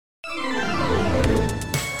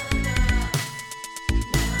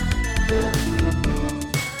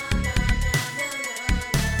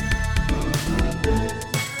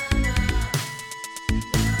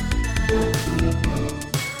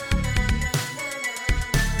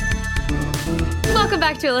Welcome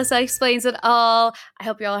back to Alyssa Explains It All. I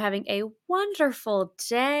hope you're all having a wonderful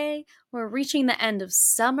day. We're reaching the end of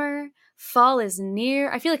summer. Fall is near.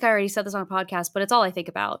 I feel like I already said this on a podcast, but it's all I think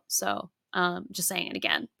about. So just saying it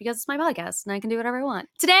again because it's my podcast and I can do whatever I want.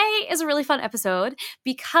 Today is a really fun episode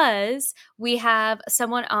because we have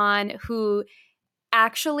someone on who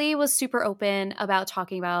actually was super open about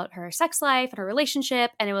talking about her sex life and her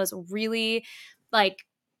relationship. And it was really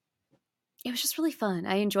it was just really fun.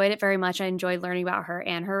 I enjoyed it very much. I enjoyed learning about her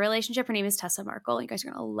and her relationship. Her name is Tessa Markle. You guys are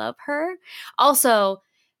going to love her. Also,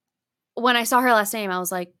 when I saw her last name, I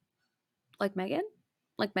was like Meghan?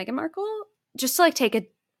 Like Meghan Markle? Just to take a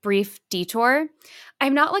brief detour.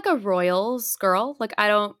 I'm not like a royals girl. I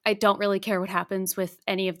don't really care what happens with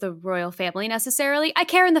any of the royal family necessarily. I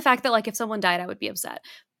care in the fact that if someone died, I would be upset.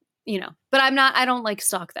 But I don't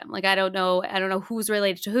stalk them. I don't know who's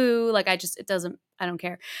related to who. I don't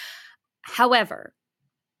care. However,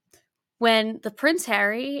 when the Prince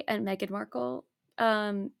Harry and Meghan Markle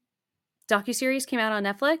docuseries came out on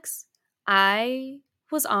Netflix, I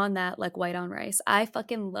was on that like white on rice. I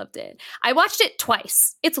fucking loved it. I watched it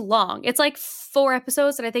twice. It's long. It's 4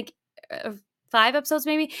 episodes and I think 5 episodes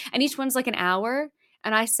maybe. And each one's an hour.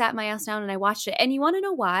 And I sat my ass down and I watched it. And you want to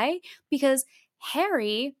know why? Because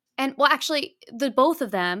Harry and actually the both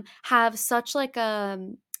of them have such a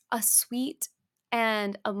sweet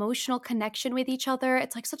and emotional connection with each other.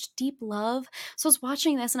 It's such deep love. So I was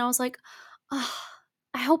watching this and I was like, oh,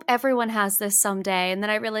 I hope everyone has this someday. And then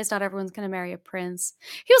I realized not everyone's going to marry a prince.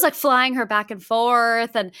 He was flying her back and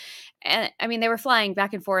forth. And I mean, they were flying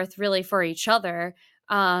back and forth really for each other.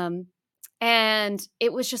 And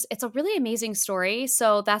it's a really amazing story.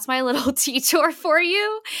 So that's my little detour for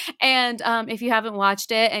you. And if you haven't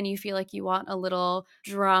watched it and you feel like you want a little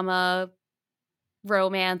drama,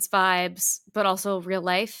 romance vibes, but also real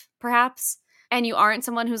life, perhaps, and you aren't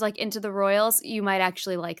someone who's into the royals, you might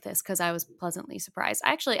actually like this because I was pleasantly surprised.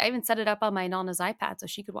 I even set it up on my Nana's iPad so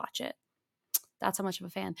she could watch it. That's how much of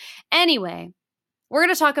a fan. Anyway, we're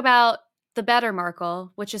going to talk about the better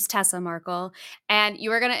Markle, which is Tessa Markle, and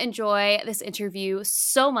you are going to enjoy this interview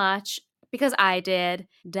so much because I did.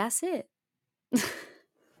 That's it.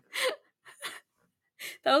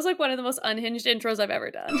 That was one of the most unhinged intros I've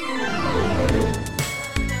ever done.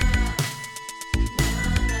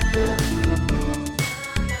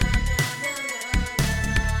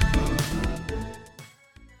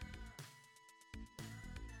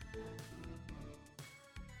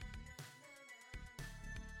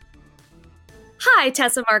 Hi,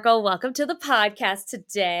 Tessa Markle. Welcome to the podcast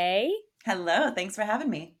today. Hello. Thanks for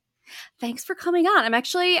having me. Thanks for coming on.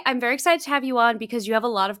 I'm very excited to have you on because you have a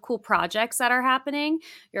lot of cool projects that are happening.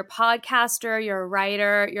 You're a podcaster, you're a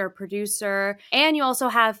writer, you're a producer, and you also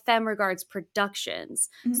have Femme Regards Productions.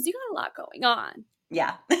 Mm-hmm. So you got a lot going on.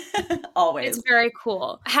 Yeah, always. It's very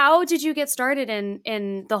cool. How did you get started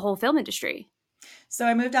in the whole film industry? So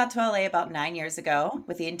I moved out to LA about 9 years ago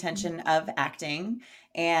with the intention of acting.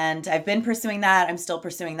 And I've been pursuing that. I'm still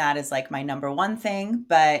pursuing that as my number one thing.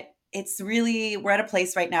 But we're at a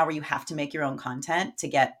place right now where you have to make your own content to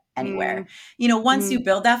get anywhere. Once you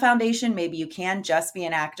build that foundation, maybe you can just be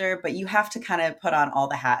an actor, but you have to kind of put on all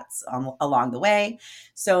the hats along the way.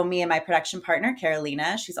 So me and my production partner,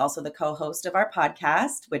 Carolina, she's also the co-host of our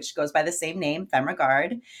podcast, which goes by the same name, Femme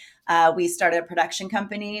Regard. We started a production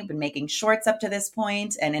company, been making shorts up to this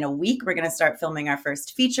point, and in a week, we're going to start filming our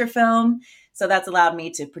first feature film. So that's allowed me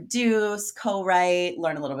to produce, co-write,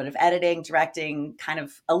 learn a little bit of editing, directing, kind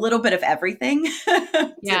of a little bit of everything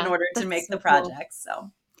in order to make the project. Cool.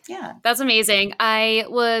 So yeah. That's amazing. I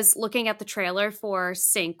was looking at the trailer for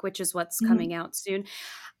Sync, which is what's coming out soon.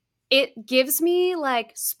 It gives me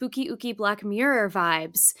spooky, ooky Black Mirror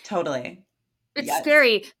vibes. Totally. It's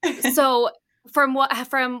scary. So from what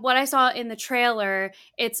I saw in the trailer,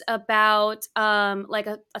 it's about a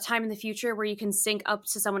time in the future where you can sync up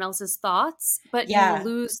to someone else's thoughts, but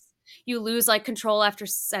you lose control after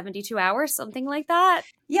 72 hours, something like that.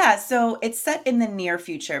 Yeah, so it's set in the near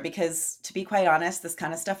future because, to be quite honest, this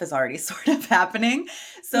kind of stuff is already sort of happening.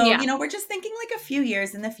 So, we're just thinking a few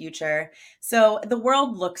years in the future. So the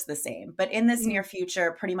world looks the same, but in this near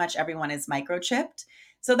future, pretty much everyone is microchipped.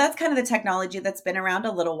 So that's kind of the technology that's been around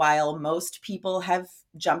a little while. Most people have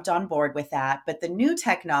jumped on board with that. But the new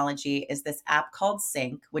technology is this app called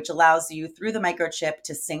Sync, which allows you through the microchip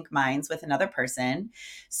to sync minds with another person.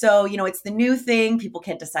 So, it's the new thing. People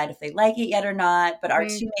can't decide if they like it yet or not. But our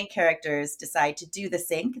two main characters decide to do the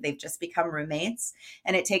sync. They've just become roommates.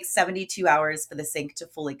 And it takes 72 hours for the sync to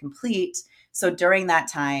fully complete. So during that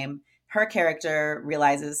time, her character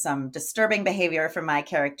realizes some disturbing behavior from my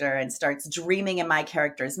character and starts dreaming in my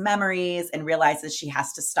character's memories and realizes she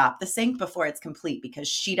has to stop the sync before it's complete because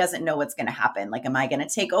she doesn't know what's going to happen. Like, am I going to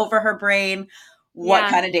take over her brain? What Yeah.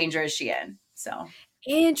 kind of danger is she in? So,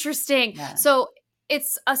 Interesting. yeah. So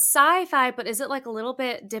it's a sci-fi, but is it like a little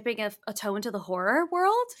bit dipping a toe into the horror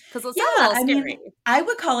world? Because it Yeah. sounds a little I scary. mean, I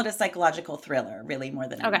would call it a psychological thriller, really, more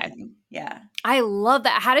than Okay. anything. Yeah. I love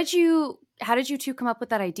that. How did you two come up with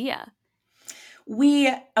that idea?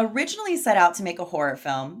 We originally set out to make a horror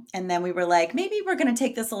film, and then we were like, maybe we're going to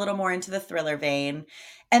take this a little more into the thriller vein.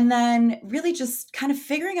 And then really just kind of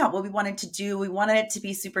figuring out what we wanted to do. We wanted it to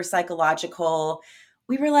be super psychological.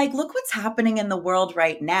 We were like, look what's happening in the world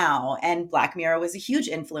right now. And Black Mirror was a huge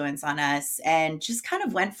influence on us, and just kind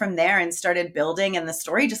of went from there and started building. And the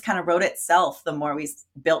story just kind of wrote itself the more we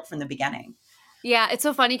built from the beginning. Yeah, it's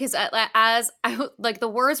so funny because as I like the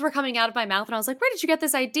words were coming out of my mouth, and I was like, "Where did you get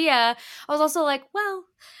this idea?" I was also like, "Well,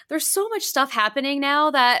 there's so much stuff happening now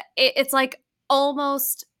that it's like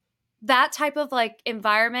almost that type of like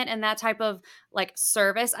environment and that type of like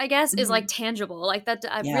service, I guess, is like Mhm. tangible. Like that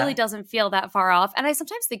really Yeah, doesn't feel that far off. And I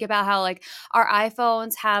sometimes think about how like our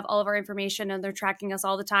iPhones have all of our information and they're tracking us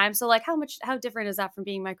all the time. So like how different is that from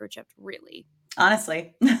being microchipped, really?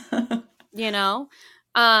 honestly. You know?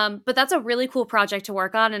 But that's a really cool project to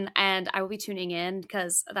work on, and I will be tuning in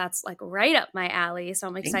because that's like right up my alley. So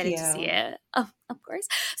I'm Thank excited to see you. it. Of course.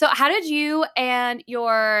 So how did you and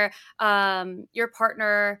your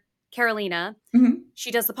partner Carolina, Mhm.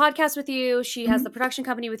 she does the podcast with you, she has the Mhm. production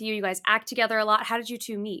company with you, you guys act together a lot. How did you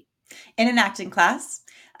two meet? In an acting class.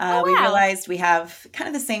 Oh We wow. realized we have kind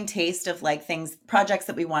of the same taste of like things, projects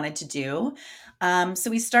that we wanted to do. So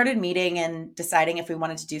we started meeting and deciding if we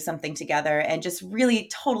wanted to do something together and just really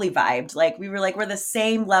totally vibed. Like we were like, we're the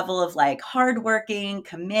same level of like hardworking,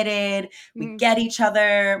 committed. We Mhm. get each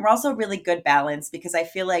other. We're also a really good balance because I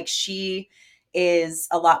feel like she is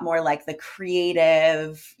a lot more like the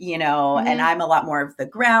creative, and Mhm. I'm a lot more of the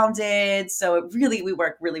grounded. So it really, we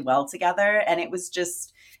work really well together. And it was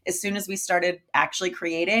just, as soon as we started actually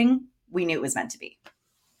creating, we knew it was meant to be.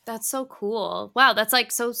 That's so cool. Wow, that's like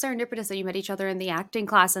so serendipitous that you met each other in the acting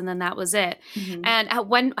class and then that was it. Mhm.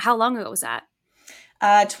 And how long ago was that?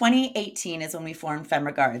 2018 is when we formed Femme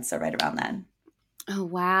Regards, so right around then. Oh,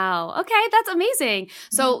 wow. Okay, that's amazing. Yeah.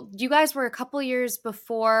 So, you guys were a couple years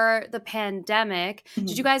before the pandemic.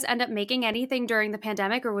 Did you Mhm. guys end up making anything during the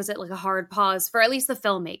pandemic, or was it like a hard pause for at least the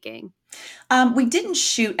filmmaking? We didn't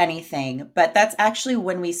shoot anything, but that's actually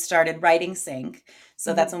when we started writing Sync.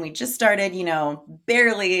 So that's Mhm. when we just started,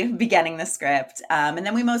 barely beginning the script. And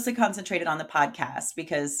then we mostly concentrated on the podcast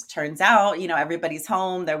because turns out, everybody's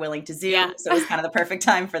home, they're willing to Zoom. Yeah. So it was kind of the perfect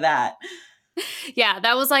time for that. Yeah,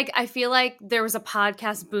 that was like I feel like there was a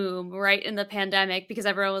podcast boom right in the pandemic because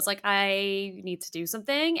everyone was like, I need to do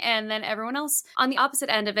something. And then everyone else on the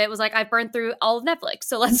opposite end of it was like, I've burned through all of Netflix,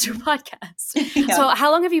 so let's do a Mhm. podcast. Yeah. So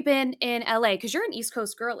how long have you been in LA? Because you're an East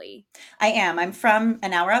Coast girly. I am. I'm from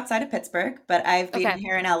an hour outside of Pittsburgh, but I've been Okay.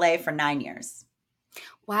 here in LA for 9 years.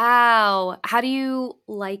 Wow. How do you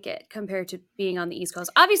like it compared to being on the East Coast?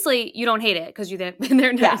 Obviously, you don't hate it because you've been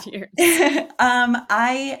there Yeah. 9 years.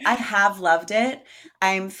 I have loved it.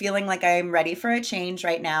 I'm feeling like I'm ready for a change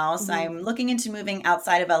right now. So Mhm. I'm looking into moving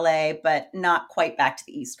outside of LA, but not quite back to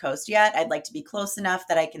the East Coast yet. I'd like to be close enough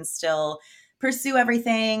that I can still pursue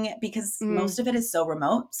everything because Mhm. most of it is so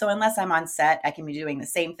remote. So unless I'm on set, I can be doing the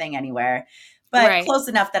same thing anywhere, but Right. close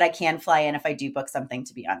enough that I can fly in if I do book something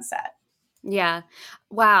to be on set. Yeah.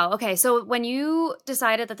 Wow. Okay. So when you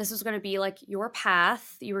decided that this was going to be like your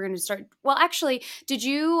path, you were going to start, well, actually, did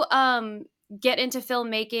you get into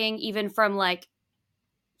filmmaking even from like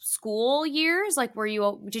school years? Like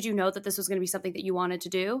did you know that this was going to be something that you wanted to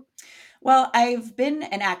do? Well, I've been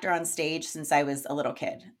an actor on stage since I was a little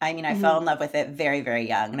kid. I mean, I fell Mhm. in love with it very, very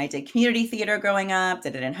young. And I did community theater growing up,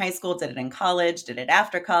 did it in high school, did it in college, did it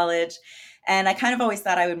after college. And I kind of always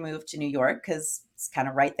thought I would move to New York because it's kind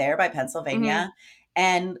of right there by Mhm. Pennsylvania.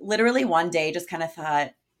 And literally one day just kind of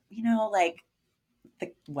thought, like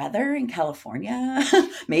the weather in California,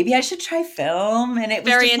 maybe I should try film. And it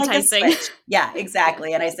was Very just like a enticing. switch. Yeah, Yeah.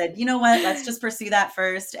 exactly. And I said, you know what? Let's just pursue that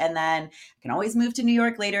first. And then I can always move to New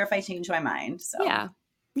York later if I change my mind. So, Yeah.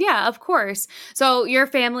 Yeah, of course. So your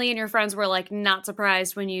family and your friends were like not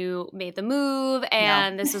surprised when you made the move no.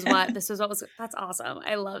 and this was what was that's awesome.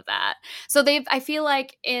 I love that. So I feel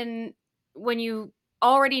like in when you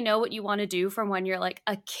already know what you want to do from when you're like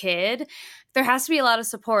a kid, there has to be a lot of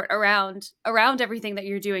support around everything that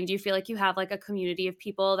you're doing. Do you feel like you have like a community of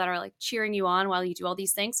people that are like cheering you on while you do all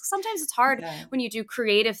these things? Sometimes it's hard Yeah. when you do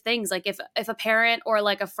creative things. Like if a parent or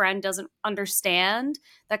like a friend doesn't understand,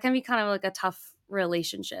 that can be kind of like a tough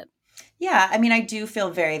relationship. Yeah, I mean, I do feel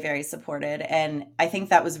very, very supported. And I think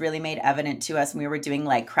that was really made evident to us when we were doing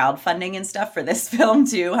like crowdfunding and stuff for this film,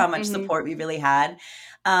 too, how much Hmm. support we really had.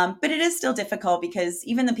 But it is still difficult because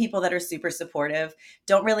even the people that are super supportive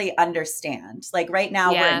don't really understand. Like right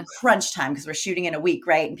now, we're in Yeah. crunch time because we're shooting in a week,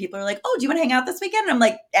 right? And people are like, oh, do you want to hang out this weekend? And I'm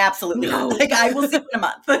like, absolutely not. No. Like, I will see you in a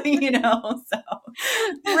month, So.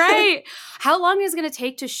 Right. How long is it going to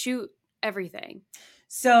take to shoot everything?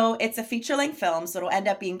 So it's a feature length film, so it'll end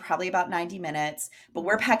up being probably about 90 minutes, but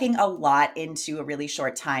we're packing a lot into a really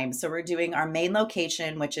short time. So we're doing our main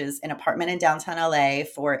location, which is an apartment in downtown LA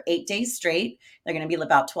for 8 days straight. They're going to be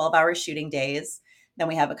about 12-hour shooting days. Then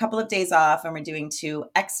we have a couple of days off and we're doing 2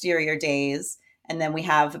 exterior days. And then we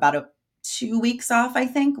have about 2 weeks off, I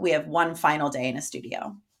think. We have one final day in a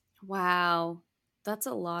studio. Wow. That's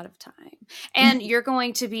a lot of time. And you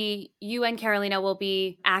and Carolina will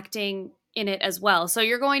be acting in it as well. So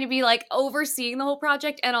you're going to be like overseeing the whole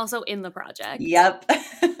project and also in the project. Yep.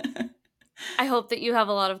 I hope that you have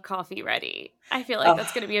a lot of coffee ready. I feel like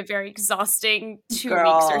that's Oh, going to be a very exhausting 2 weeks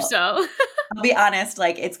or girl. so. I'll be honest,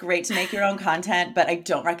 like it's great to make your own content, but I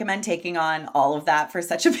don't recommend taking on all of that for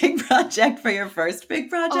such a big project for your first big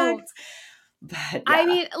Oh, project. But I yeah.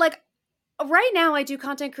 mean, like right now I do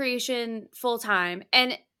content creation full time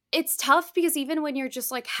and it's tough because even when you're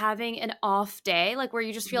just like having an off day, like where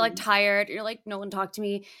you just feel like Mhm. tired, you're like no one talked to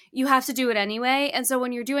me, you have to do it anyway. And so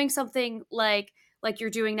when you're doing something like you're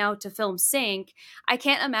doing now to film sync, I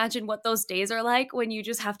can't imagine what those days are like when you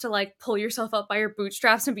just have to like pull yourself up by your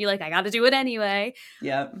bootstraps and be like I got to do it anyway.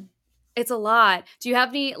 Yep. It's a lot. Do you have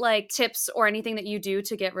any like tips or anything that you do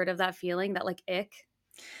to get rid of that feeling, that like ick?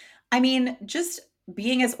 I mean, just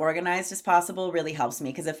being as organized as possible really helps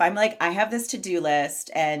me because if I'm like, I have this to-do list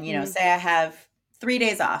and, Mm, say I have 3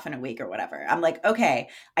 days off in a week or whatever, I'm like, okay,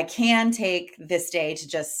 I can take this day to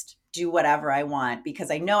just do whatever I want because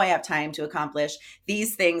I know I have time to accomplish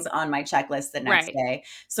these things on my checklist the next right. day.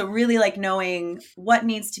 So really like knowing what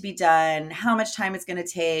needs to be done, how much time it's going to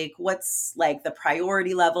take, what's like the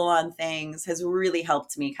priority level on things has really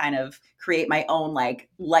helped me kind of create my own like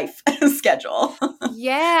life schedule.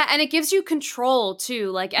 Yeah, and it gives you control too.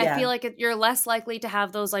 Like I feel Yeah. like you're less likely to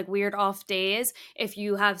have those like weird off days if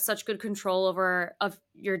you have such good control over of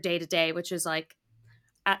your day to day, which is like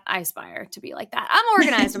I aspire to be like that. I'm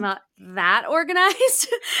organized. I'm not that organized.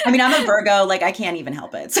 I mean, I'm a Virgo, like I can't even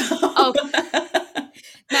help it. So Oh,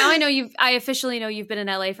 now I know you've. I officially know you've been in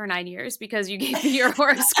LA for 9 years because you gave me your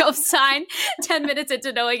horoscope sign 10 minutes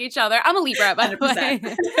into knowing each other. I'm a Libra, by the 100%.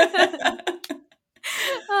 way.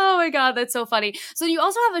 Oh my god, that's so funny. So you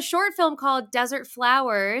also have a short film called Desert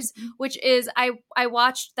Flowers, which is I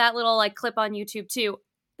watched that little like clip on YouTube too.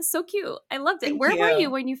 It's so cute. I loved it. Thank Where were you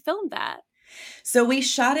you. when you filmed that? So we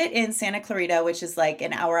shot it in Santa Clarita, which is like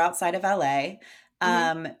an hour outside of LA.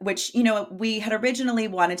 Hmm. Which, we had originally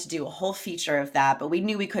wanted to do a whole feature of that, but we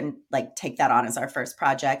knew we couldn't like take that on as our first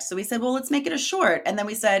project. So we said, well, let's make it a short. And then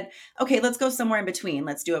we said, okay, let's go somewhere in between.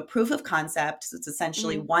 Let's do a proof of concept. So it's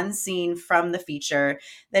essentially Hmm. one scene from the feature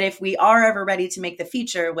that if we are ever ready to make the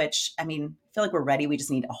feature, which I mean, I feel like we're ready, we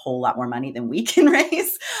just need a whole lot more money than we can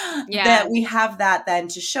raise, that Yeah. we have that then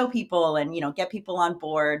to show people and, get people on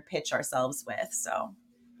board, pitch ourselves with. So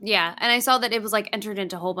Yeah. And I saw that it was like entered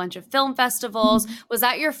into a whole bunch of film festivals. Was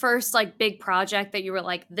that your first like big project that you were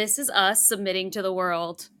like, this is us submitting to the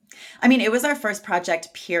world? I mean, it was our first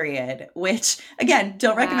project, period, which again,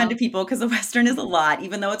 don't recommend to Wow. people because the Western is a lot,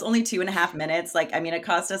 even though it's only 2.5 minutes. Like, I mean, it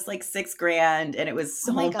cost us like 6 grand and it was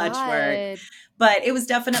Oh my so much work, God. but it was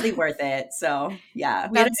definitely worth it. So yeah,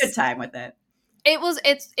 we had a good That's time with it.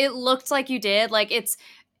 it looked like you did. Like it's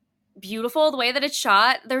beautiful the way that it's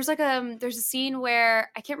shot. There's a scene where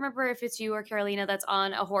I can't remember if it's you or Carolina that's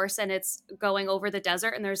on a horse and it's going over the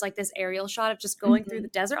desert and there's like this aerial shot of just going through the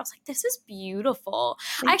Mhm. desert. I was like, this is beautiful.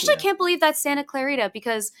 I Thank actually you. can't believe that's Santa Clarita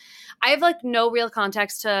because I have like no real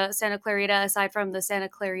context to Santa Clarita aside from the Santa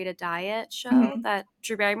Clarita Diet show Mhm. that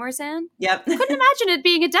Drew Barrymore's in. Yep. Couldn't imagine it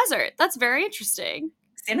being a desert. That's very interesting.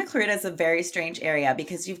 Santa Clarita is a very strange area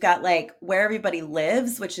because you've got like where everybody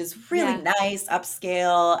lives, which is really Yeah. nice,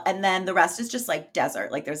 upscale, and then the rest is just like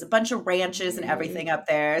desert. Like there's a bunch of ranches and Mm. everything up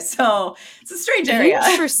there. So it's a strange area.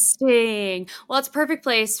 Interesting. Well, it's a perfect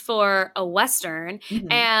place for a western,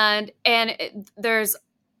 Mhm. and there's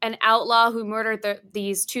an outlaw who murdered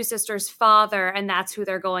these two sisters' father, and that's who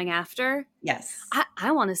they're going after. Yes.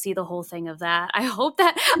 I want to see the whole thing of that. I hope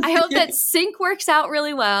that sync works out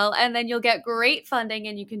really well, and then you'll get great funding,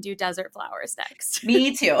 and you can do Desert Flowers next.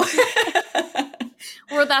 Me too.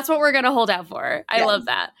 That's what we're going to hold out for. I Yes, love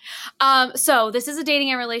that. So this is a dating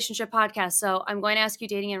and relationship podcast. So I'm going to ask you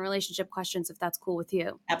dating and relationship questions if that's cool with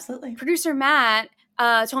you. absolutely. Producer Matt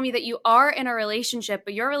told me that you are in a relationship,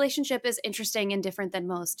 but your relationship is interesting and different than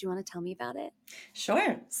most. Do you want to tell me about it?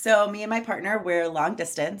 Sure. So, me and my partner, we're long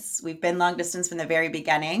distance. We've been long distance from the very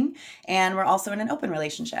beginning, and we're also in an open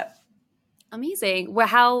relationship. Amazing. Well,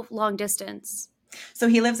 how long distance? So,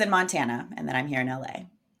 he lives in Montana, and then I'm here in LA.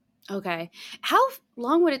 Okay. How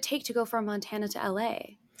long would it take to go from Montana to LA?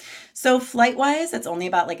 So, flight wise, it's only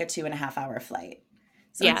about like a 2.5 hour flight.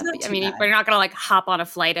 So, it's Yeah. not I too mean, bad. we're not going to like hop on a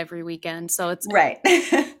flight every weekend. So it's, Right.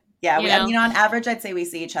 Yeah. you I know, mean, on average, I'd say we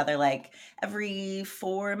see each other like every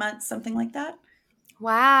 4 months, something like that.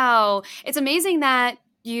 wow. It's amazing that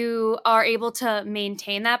you are able to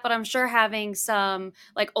maintain that, but I'm sure having some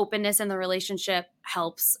like openness in the relationship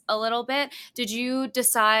helps a little bit. Did you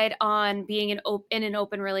decide on being in an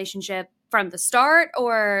open relationship from the start,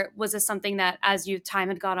 or was this something that as time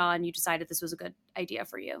had gone on, you decided this was a good idea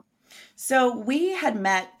for you? So we had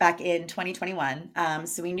met back in 2021.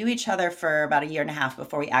 So we knew each other for about a year and a half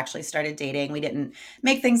before we actually started dating. We didn't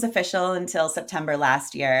make things official until September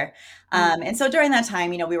last year. Mhm. And so during that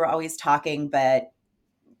time, we were always talking, but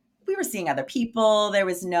we were seeing other people. There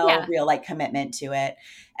was no Yeah. real like commitment to it.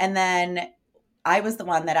 And then I was the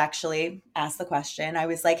one that actually asked the question. I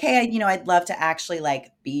was like, "Hey, I'd love to actually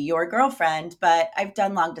like be your girlfriend, but I've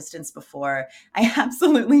done long distance before. I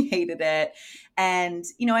absolutely hated it. And,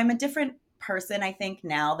 I'm a different person I think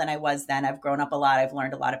now than I was then. I've grown up a lot. I've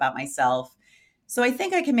learned a lot about myself. So I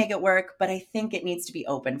think I can make it work, but I think it needs to be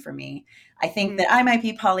open for me. I think Mhm. that I might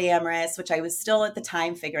be polyamorous, which I was still at the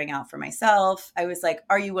time figuring out for myself. I was like,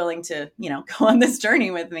 "Are you willing to, go on this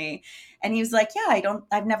journey with me?" And he was like, "Yeah,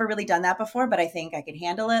 I've never really done that before, but I think I could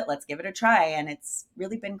handle it. Let's give it a try." And it's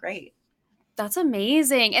really been great. That's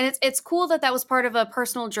amazing. And it's cool that that was part of a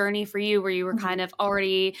personal journey for you where you were kind Mhm. of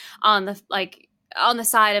already on the on the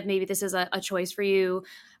side of maybe this is a choice for you.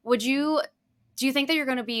 Would you do you think that you're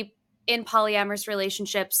going to be in polyamorous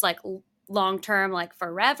relationships like long term, like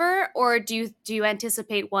forever, or do you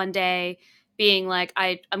anticipate one day being like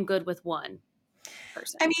I'm good with one I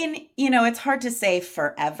person? mean, it's hard to say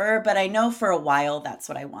forever, but I know for a while that's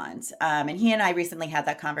what I want. And he and I recently had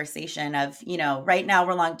that conversation of, right now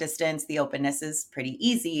we're long distance, the openness is pretty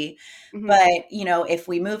easy. Hmm. But, if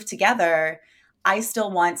we move together, I still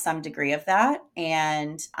want some degree of that.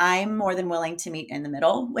 And I'm more than willing to meet in the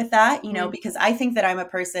middle with that, Hmm. because I think that I'm a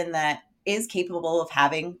person that is capable of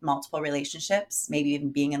having multiple relationships, maybe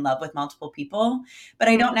even being in love with multiple people, but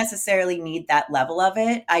I Hmm. don't necessarily need that level of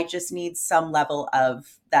it. I just need some level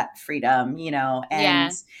of that freedom, and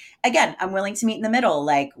Yeah. again, I'm willing to meet in the middle.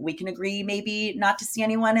 Like we can agree maybe not to see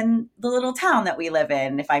anyone in the little town that we live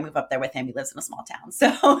in. If I move up there with him, he lives in a small town.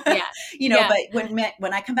 So, Yeah. Yeah. but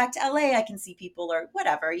when I come back to LA, I can see people or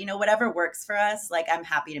whatever, whatever works for us. Like I'm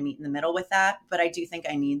happy to meet in the middle with that, but I do think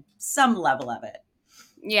I need some level of it.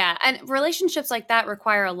 Yeah, and relationships like that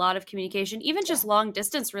require a lot of communication. Even Yeah. just long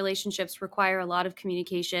distance relationships require a lot of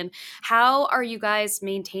communication. How are you guys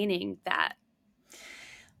maintaining that?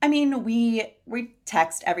 I mean, we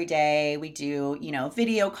text every day. We do,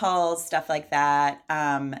 video calls, stuff like that.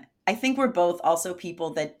 I think we're both also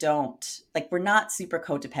people that don't like we're not super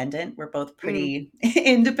codependent. We're both Mm, pretty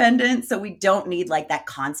independent, so we don't need like that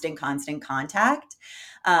constant contact.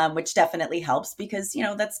 Which definitely helps because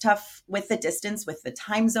that's tough with the distance, with the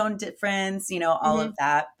time zone difference, all of hmm.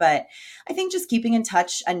 that. But I think just keeping in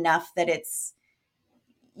touch enough that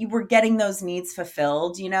you were getting those needs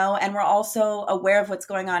fulfilled, and we're also aware of what's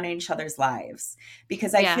going on in each other's lives.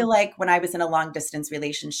 Because I Yeah. feel like when I was in a long distance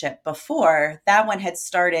relationship before, that one had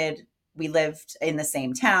started, we lived in the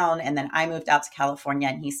same town, and then I moved out to California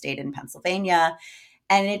and he stayed in Pennsylvania.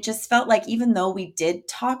 And it just felt like even though we did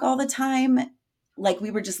talk all the time, like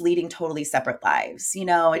we were just leading totally separate lives. It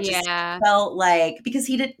just Yeah. felt like because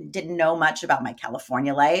he didn't know much about my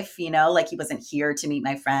California life, like he wasn't here to meet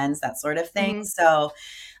my friends, that sort of thing. Hmm. So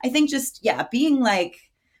I think just yeah, being like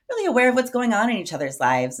really aware of what's going on in each other's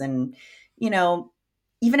lives and you know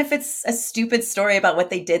even if it's a stupid story about what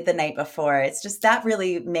they did the night before, it's just that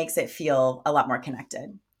really makes it feel a lot more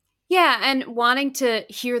connected. Yeah, and wanting to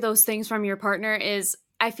hear those things from your partner is,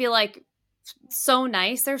 I feel like so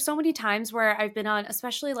nice. There's so many times where I've been on,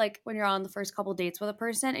 especially like when you're on the first couple dates with a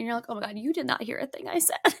person and you're like, oh my God, you did not hear a thing I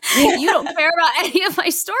said. You don't Yeah. care about any of my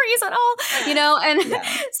stories at all, And Yeah.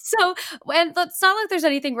 so when it's not like there's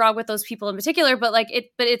anything wrong with those people in particular, but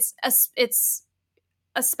it's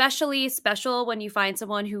especially special when you find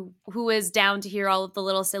someone who is down to hear all of the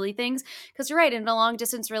little silly things. Because you're right, in a long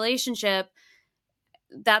distance relationship,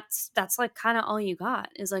 that's like kind of all you got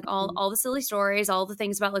is like Mhm. all the silly stories, all the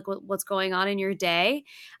things about like what's going on in your day.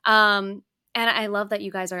 um and I love that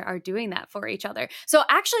you guys are doing that for each other. So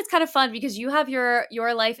actually it's kind of fun because you have your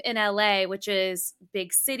life in LA, which is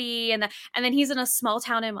big city, and then he's in a small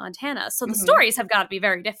town in Montana, so the Mhm. stories have got to be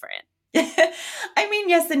very different. I mean,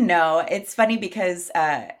 yes and no. It's funny because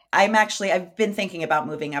I've been thinking about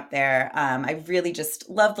moving up there. I really just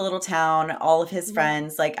love the little town, all of his Mhm.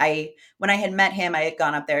 friends. When I had met him, I had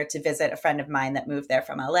gone up there to visit a friend of mine that moved there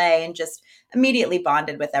from LA and just immediately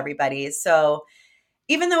bonded with everybody. So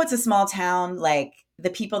even though it's a small town, like the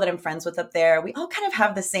people that I'm friends with up there, we all kind of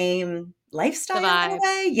have the same lifestyle The in a vibe.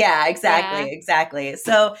 way. Yeah, Yeah. exactly, exactly.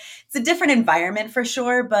 So it's a different environment for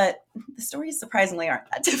sure, but the stories surprisingly aren't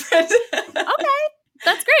that different. Okay,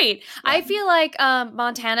 that's great. Yeah. I feel like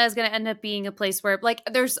Montana is going to end up being a place where like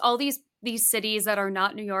there's all these cities that are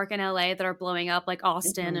not New York and LA that are blowing up, like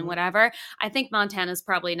Austin and Mhm. whatever. I think Montana's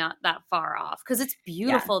probably not that far off because it's Yeah.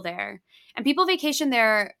 beautiful there, and people vacation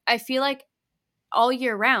there. I feel like all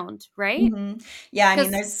year round, right? Mhm. Yeah, I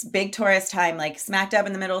mean, Because there's big tourist time, like smack dab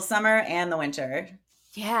in the middle of summer and the winter.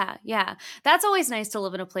 yeah, yeah, that's always nice to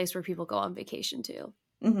live in a place where people go on vacation too.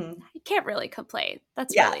 Mhm. You can't really complain.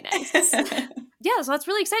 That's Yeah. really nice. Yeah, so that's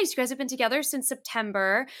really exciting. So you guys have been together since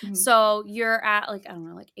September. Mhm. So you're at like, I don't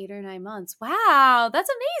know, like 8 or 9 months. Wow, that's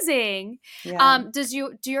amazing. Yeah.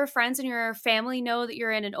 Do your friends and your family know that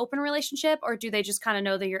you're in an open relationship, or do they just kind of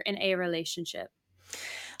know that you're in a relationship?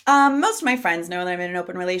 Most of my friends know that I'm in an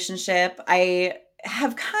open relationship. I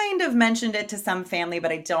have kind of mentioned it to some family,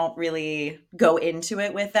 but I don't really go into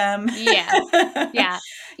it with them. Yeah. Yeah. Yeah.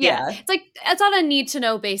 Yeah, It's like it's on a need to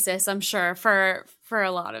know basis, I'm sure, for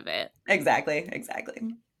a lot of it. exactly, exactly.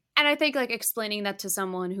 And I think like explaining that to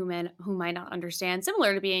someone who might not understand,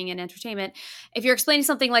 similar to being in entertainment, if you're explaining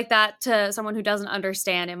something like that to someone who doesn't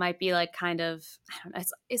understand, it might be like kind of, I don't know,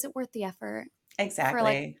 is it worth the effort for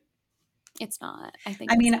like, Exactly. it's not. I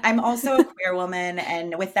think I it's mean, I'm not. also a queer woman,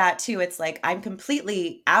 and with that too, it's like I'm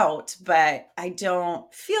completely out, but I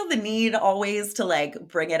don't feel the need always to like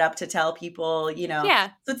bring it up to tell people.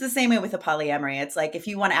 Yeah. So it's the same way with the polyamory. It's like if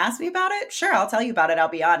you want to ask me about it, sure, I'll tell you about it. I'll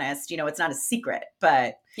be honest. It's not a secret,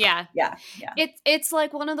 but Yeah. yeah, yeah. It's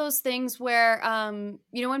like one of those things where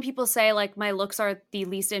when people say like my looks are the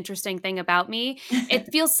least interesting thing about me, it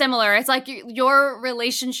feels similar. It's like your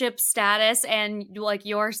relationship status and like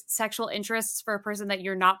your sexual interests for a person that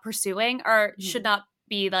you're not pursuing are should Mhm. not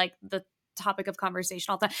be like the topic of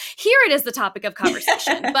conversation all the time. Here it is the topic of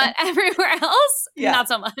conversation, but everywhere else Yeah, not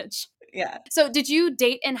so much. yeah. So, did you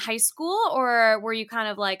date in high school or were you kind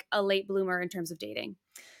of like a late bloomer in terms of dating?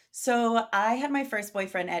 So I had my first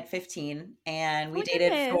boyfriend at 15 and Oh we my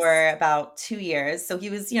dated goodness. for about 2 years. So he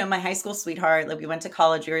was my high school sweetheart. Like we went to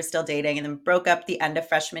college, we were still dating and then broke up the end of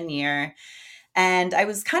freshman year. And I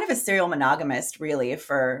was kind of a serial monogamist really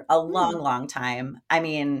for a long, Hmm. long time. I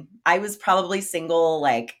mean, I was probably single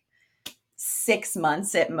like 6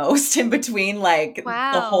 months at most in between like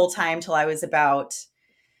the whole Wow. time till I was about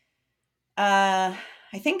uh,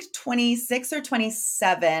 I think 26 or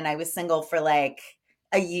 27, I was single for like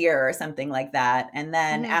a year or something like that. And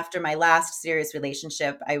then Hmm. after my last serious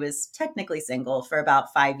relationship, I was technically single for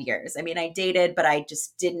about 5 years. I mean, I dated, but I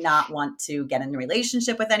just did not want to get in a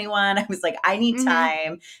relationship with anyone. I was like, I need Hmm.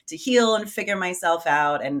 time to heal and figure myself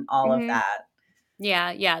out and all of Hmm. that.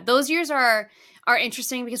 Yeah, yeah. Those years are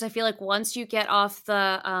interesting because I feel like once you get off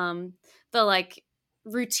the like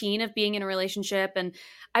routine of being in a relationship, and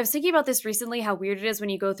I was thinking about this recently how weird it is when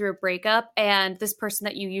you go through a breakup and this person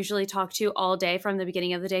that you usually talk to all day from the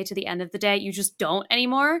beginning of the day to the end of the day, you just don't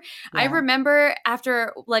anymore. I Yeah. remember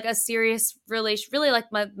after like a serious relation, really like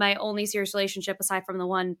my only serious relationship aside from the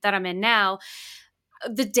one that I'm in now,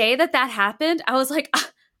 the day that that happened, I was like,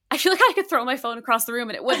 I feel like I could throw my phone across the room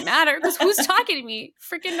and it wouldn't matter because who's talking to me?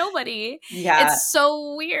 Freaking nobody. Yeah. It's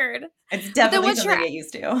so weird. It's But then definitely once you're, something to get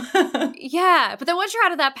used to. yeah, but then once you're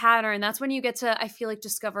out of that pattern, that's when you get to, I feel like,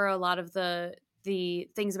 discover a lot of the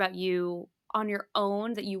things about you on your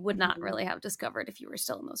own that you would not Mhm. really have discovered if you were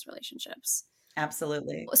still in those relationships.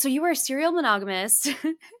 Absolutely. So you were a serial monogamist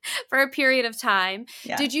for a period of time.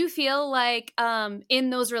 Yeah. Did you feel like in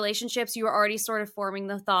those relationships you were already sort of forming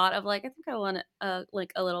the thought of like I think I want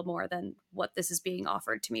like a little more than what this is being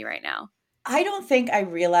offered to me right now? I don't think I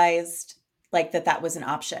realized like that was an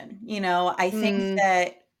option. I think Mm,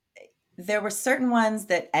 that there were certain ones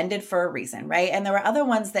that ended for a reason, right? And there were other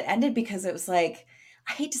ones that ended because it was like,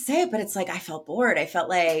 I hate to say it, but it's like I felt bored. I felt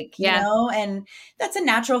like, yeah. and that's a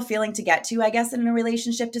natural feeling to get to, I guess, in a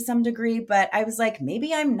relationship to some degree. But I was like,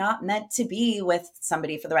 maybe I'm not meant to be with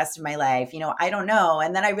somebody for the rest of my life. I don't know.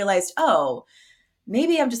 And then I realized, oh,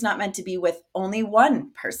 maybe I'm just not meant to be with only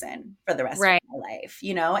one person for the rest of Right. my life,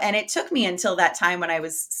 and it took me until that time when I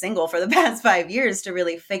was single for the past 5 years to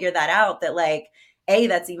really figure that out, that like, A,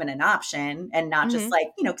 that's even an option and not just Hmm. like,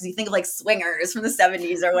 because you think of like swingers from the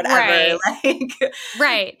 70s or whatever, Right. like,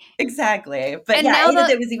 Right. exactly. But And yeah, now A, that the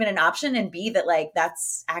there was even an option, and B, that like,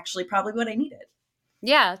 that's actually probably what I needed.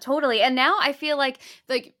 Yeah, totally. And now I feel like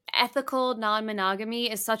ethical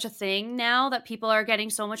non-monogamy is such a thing now that people are getting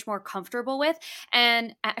so much more comfortable with.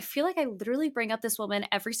 And I feel like I literally bring up this woman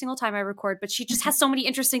every single time I record, but she just has so many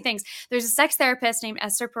interesting things. There's a sex therapist named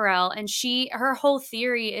Esther Perel, and her whole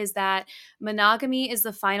theory is that monogamy is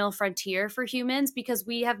the final frontier for humans because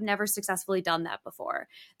we have never successfully done that before.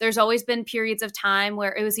 There's always been periods of time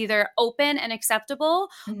where it was either open and acceptable,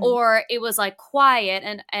 Mhm. or it was like quiet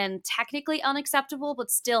and technically unacceptable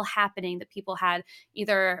but still happening, that people had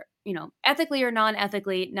either ethically or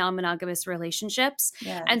non-ethically non-monogamous relationships.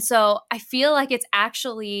 Yeah. And so I feel like it's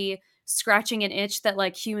actually scratching an itch that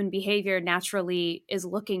like human behavior naturally is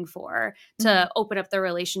looking for, Mhm. to open up the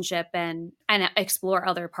relationship and explore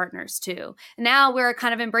other partners too. Now we're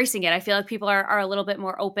kind of embracing it. I feel like people are a little bit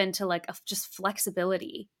more open to like just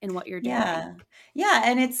flexibility in what you're doing. Yeah. Yeah,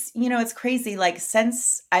 and it's crazy, like,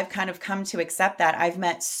 since I've kind of come to accept that, I've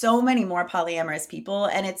met so many more polyamorous people,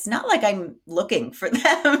 and it's not like I'm looking for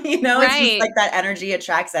them, it's just Right. like that energy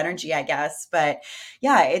attracts energy, I guess, but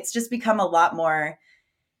yeah, it's just become a lot more,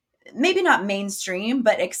 maybe not mainstream,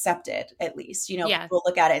 but accepted, at least, Yeah. people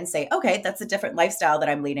look at it and say, "Okay, that's a different lifestyle that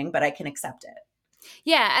I'm leading, but I can accept it."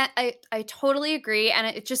 Yeah, I totally agree, and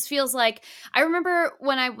it just feels like I remember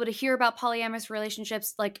when I would hear about polyamorous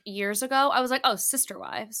relationships like years ago, I was like, "Oh, sister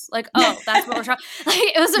wives." Like, "Oh, that's what we're trying." Like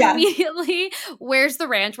it was Yeah. immediately, "Where's the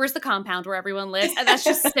ranch? Where's the compound where everyone lives?" And that's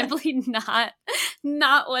just simply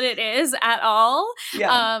not what it is at all.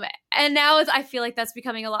 Yeah. Um and now I feel like that's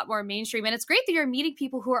becoming a lot more mainstream, and it's great that you're meeting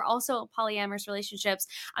people who are also in polyamorous relationships.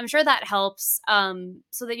 I'm sure that helps,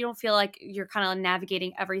 so that you don't feel like you're kind of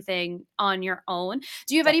navigating everything on your own.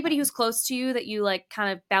 Do you have anybody Definitely. who's close to you that you like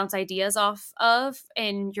kind of bounce ideas off of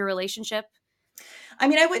in your relationship? I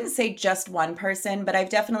mean, I wouldn't say just one person, but I've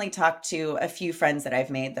definitely talked to a few friends that I've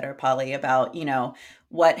made that are poly about,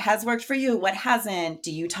 what has worked for you, what hasn't.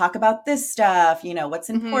 Do you talk about this stuff? What's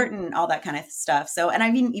Mhm. important, all that kind of stuff. So, and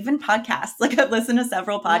I mean, even podcasts, like I've listened to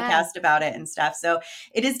several Yeah. podcasts about it and stuff. So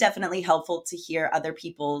it is definitely helpful to hear other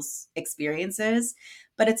people's experiences,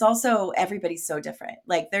 but it's also everybody's so different.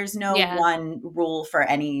 Like there's no Yeah. one rule for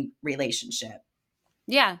any relationship.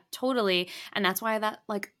 Yeah, totally. And that's why that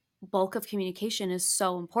like bulk of communication is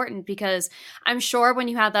so important, because I'm sure when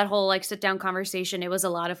you had that whole like sit down conversation, it was a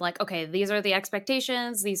lot of like, okay, these are the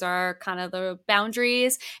expectations, these are kind of the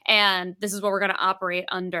boundaries, and this is what we're going to operate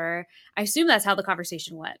under. I assume that's how the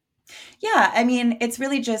conversation went. Yeah, I mean, it's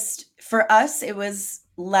really just for us, it was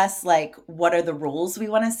less like what are the rules we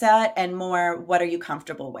want to set and more what are you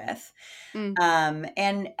comfortable with. Mm,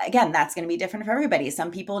 And again, that's going to be different for everybody.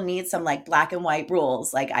 Some people need some like black and white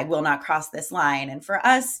rules, like I will not cross this line. And for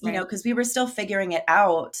us, right. because we were still figuring it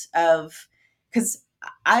out of, because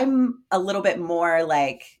I'm a little bit more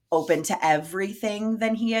like open to everything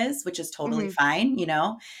than he is, which is totally Hmm. fine.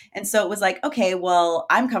 And so it was like, okay, well,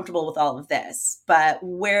 I'm comfortable with all of this, but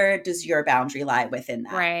where does your boundary lie within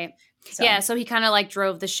that? Right. So, Yeah, so he kind of like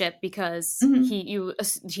drove the ship because mhm,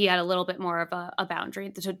 he had a little bit more of a boundary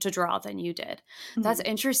to draw than you did. That's mhm.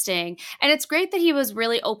 interesting. And it's great that he was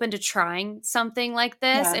really open to trying something like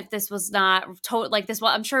this. Yeah. If this was not like this,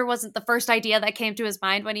 well, I'm sure it wasn't the first idea that came to his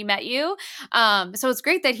mind when he met you. So it's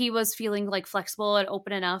great that he was feeling like flexible and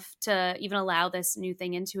open enough to even allow this new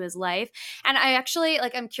thing into his life. And I actually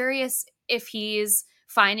like I'm curious if he's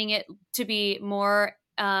finding it to be more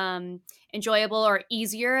enjoyable or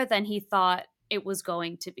easier than he thought it was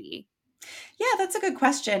going to be. Yeah, that's a good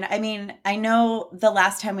question. I mean, I know the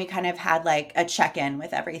last time we kind of had like a check in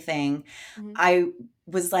with everything, Mhm. I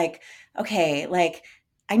was like, okay, like,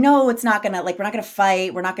 I know it's not gonna, like, we're not gonna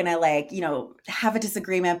fight. We're not gonna, like, have a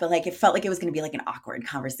disagreement, but like, it felt like it was gonna be like an awkward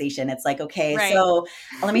conversation. It's like, okay, Right. so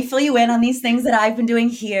let me fill you in on these things that I've been doing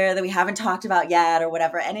here that we haven't talked about yet or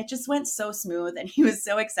whatever. And it just went so smooth. And he was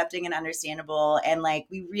so accepting and understandable. And like,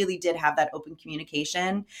 we really did have that open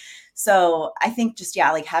communication. So I think just,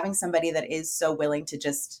 yeah, like having somebody that is so willing to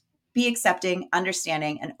just be accepting,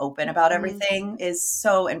 understanding, and open about Mhm. everything is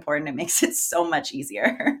so important. It makes it so much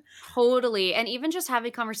easier. Totally. And even just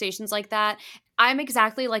having conversations like that, I'm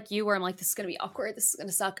exactly like you where I'm like, this is gonna be awkward, this is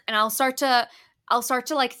gonna suck. And I'll start to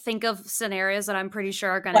like think of scenarios that I'm pretty sure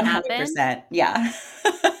are gonna happen. 100%. Yeah.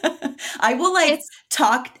 I will like It's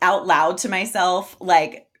talk out loud to myself,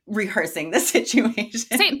 like rehearsing the same.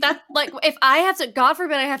 situation. That's like if I have to, God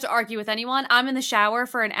forbid, I have to argue with anyone. I'm in the shower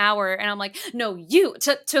for an hour, and I'm like, "No, you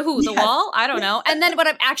to who? The Yes. wall? I don't know." And then when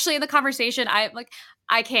I'm actually in the conversation, I'm like,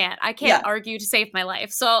 I can't Yeah. argue to save my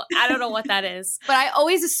life. So I don't know what that is, but I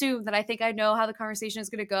always assume that I think I know how the conversation is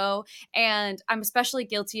going to go, and I'm especially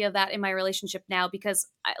guilty of that in my relationship now because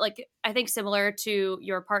I think similar to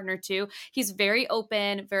your partner too. He's very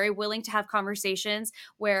open, very willing to have conversations.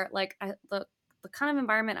 Where the kind of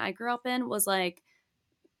environment I grew up in was like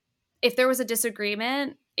if there was a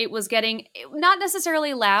disagreement, it was getting not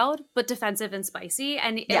necessarily loud, but defensive and spicy.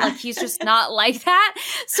 And Yeah. like he's just not like that.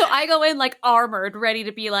 So I go in like armored, ready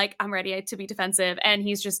to be like, I'm ready to be defensive. And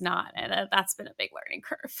he's just not. And that's been a big learning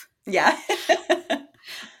curve. Yeah.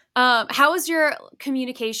 How was your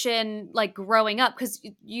communication like growing up? Because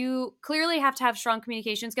you clearly have to have strong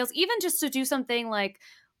communication skills, even just to do something like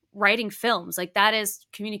writing films. Like that is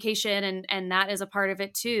communication, and that is a part of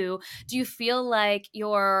it too. Do you feel like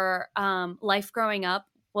your life growing up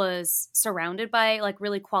was surrounded by like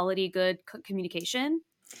really quality, good communication?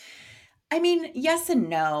 I mean, yes and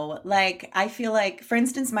no. Like, I feel like, for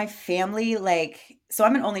instance, my family, like, so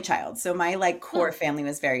I'm an only child. So my like core Oh. family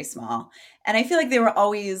was very small. And I feel like they were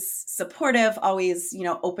always supportive, always,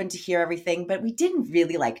 open to hear everything, but we didn't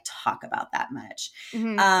really like talk about that much.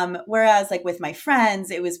 Hmm. Whereas like with my friends,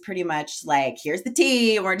 it was pretty much like, here's the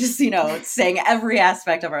tea. And we're just, saying every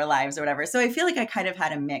aspect of our lives or whatever. So I feel like I kind of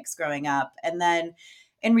had a mix growing up. And then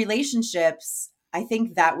in relationships, I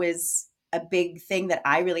think that was a big thing that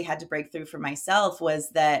I really had to break through for myself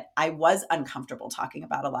was that I was uncomfortable talking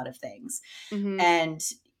about a lot of things. Hmm. And,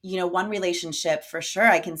 one relationship for sure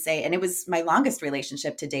I can say, and it was my longest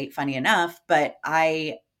relationship to date, funny enough, but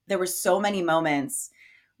there were so many moments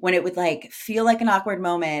when it would like feel like an awkward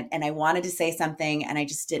moment and I wanted to say something and I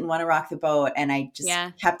just didn't want to rock the boat and I just Yeah.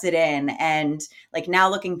 kept it in. And like now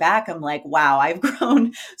looking back, I'm like, wow, I've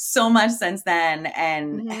grown so much since then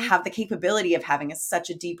and Hmm. have the capability of having such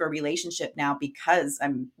a deeper relationship now because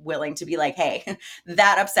I'm willing to be like, hey,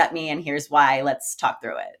 that upset me and here's why. Let's talk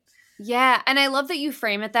through it. Yeah, and I love that you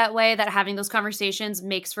frame it that way, that having those conversations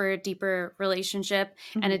makes for a deeper relationship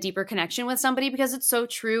and a Mhm. deeper connection with somebody because it's so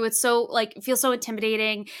true. It's so like it feels so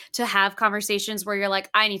intimidating to have conversations where you're like,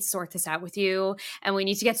 I need to sort this out with you and we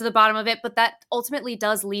need to get to the bottom of it. But that ultimately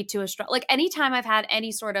does lead to a like anytime I've had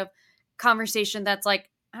any sort of conversation that's like,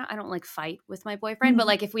 I don't like fight with my boyfriend, but Mhm.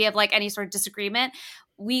 like if we have like any sort of disagreement,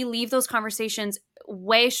 we leave those conversations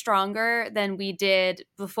way stronger than we did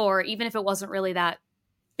before, even if it wasn't really that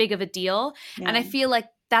big of a deal. And I Yeah. feel like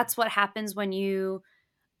that's what happens when you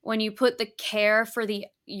put the care for the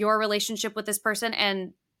your relationship with this person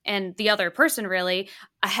and the other person really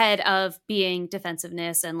ahead of being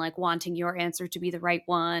defensiveness and like wanting your answer to be the right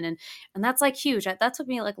one. And that's like huge. That took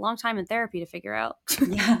me like a long time in therapy to figure out.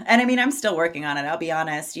 Yeah. And I mean, I'm still working on it. I'll be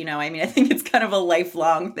honest. I mean, I think it's kind of a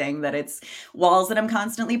lifelong thing that it's walls that I'm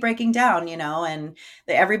constantly breaking down, and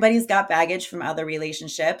that everybody's got baggage from other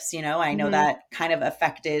relationships. I know Hmm. that kind of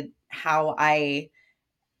affected how I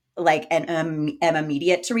like and am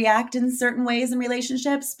immediate to react in certain ways in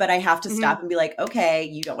relationships, but I have to Hmm. stop and be like, okay,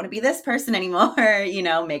 you don't want to be this person anymore,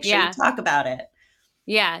 make sure you Yeah. talk about it.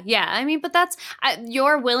 Yeah, yeah. I mean, but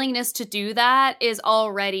your willingness to do that is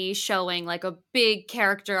already showing like a big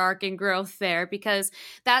character arc and growth there because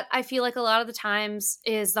that I feel like a lot of the times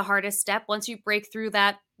is the hardest step once you break through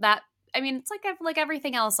that I mean, it's like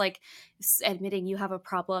everything else like admitting you have a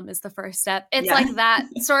problem is the first step. It's Yeah. like that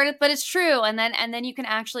sort of but it's true and then you can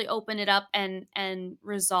actually open it up and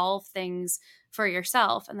resolve things for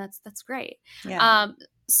yourself and that's great. Yeah. Um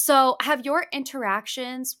so have your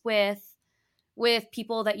interactions with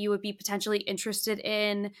people that you would be potentially interested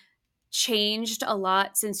in changed a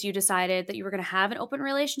lot since you decided that you were going to have an open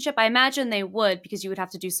relationship? I imagine they would because you would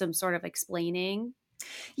have to do some sort of explaining.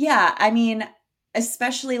 Yeah, I mean,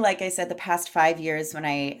 especially like I said, the past 5 years when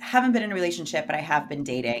I haven't been in a relationship, but I have been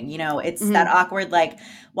dating, it's that Hmm. awkward, like,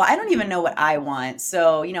 well, I don't even know what I want.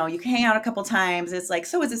 So, you can hang out a couple times. It's like,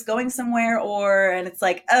 so is this going somewhere? And it's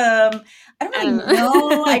like, I don't I really don't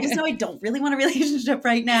know. I just know. know I don't really want a relationship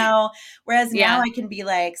right now. Whereas now Yeah. I can be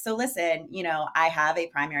like, so listen, I have a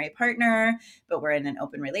primary partner, but we're in an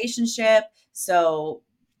open relationship. So,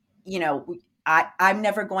 you know, I'm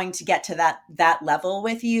never going to get to that level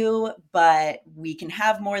with you, but we can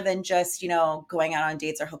have more than just, going out on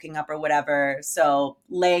dates or hooking up or whatever. So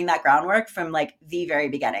laying that groundwork from like the very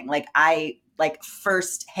beginning. Like I like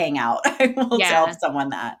first hang out, I will tell Yeah. someone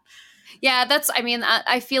that. Yeah, I mean,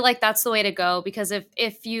 I feel like that's the way to go because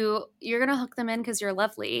if you're gonna hook them in because you're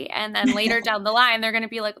lovely, and then later down the line they're gonna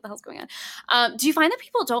be like, "What the hell's going on?" Do you find that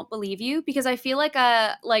people don't believe you? Because I feel like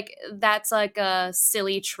that's like a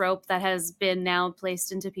silly trope that has been now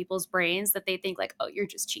placed into people's brains that they think like, "Oh, you're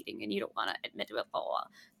just cheating and you don't want to admit to it." Blah, blah,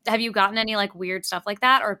 blah. Have you gotten any like weird stuff like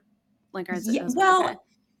that, or like, or Yeah, has it been okay? well,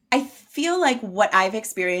 I feel like what I've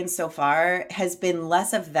experienced so far has been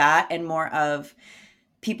less of that and more of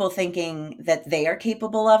people thinking that they are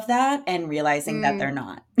capable of that and realizing that they're Mm,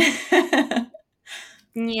 not.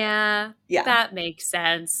 yeah, Yeah. that makes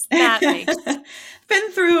sense. That makes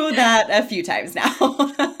Been through that a few times now.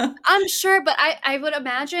 I'm sure, but I would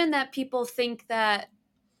imagine that people think that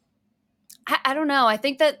I don't know. I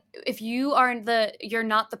think that if you're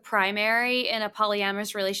not the primary in a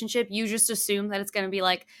polyamorous relationship, you just assume that it's going to be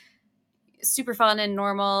like super fun and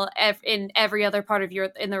normal in every other part of your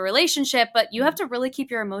in the relationship, but you have to really keep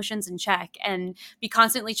your emotions in check and be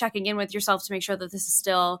constantly checking in with yourself to make sure that this is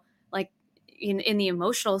still like in the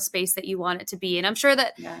emotional space that you want it to be. And I'm sure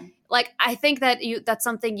that Yeah. like I think that that's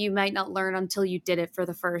something you might not learn until you did it for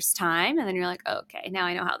the first time, and then you're like, oh, okay, now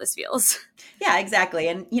I know how this feels. Yeah, exactly.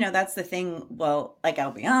 And that's the thing. Well, like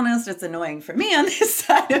I'll be honest, it's annoying for me on this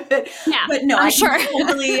side of it. Yeah, But no, I'm I can sure.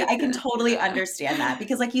 totally I can totally understand that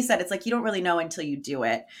because like you said, it's like you don't really know until you do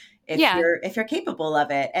it if Yeah. you're capable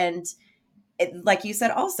of it. And like you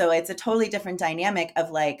said, also, it's a totally different dynamic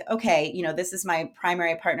of like, okay, this is my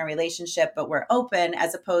primary partner relationship, but we're open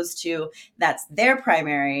as opposed to that's their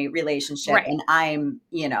primary relationship Right. and I'm,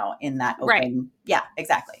 in that Right. open. Yeah,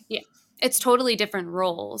 exactly. Yeah. It's totally different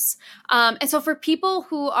roles. And so, for people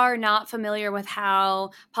who are not familiar with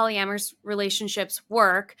how polyamorous relationships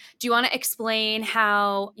work, do you want to explain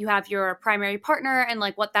how you have your primary partner and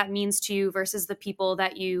like what that means to you versus the people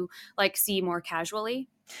that you like see more casually?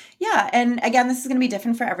 Yeah. And again, this is going to be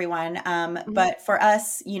different for everyone. Hmm. But for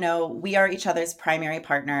us, we are each other's primary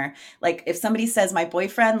partner. Like if somebody says my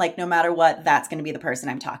boyfriend, like no matter what, that's going to be the person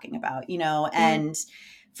I'm talking about, Hmm. and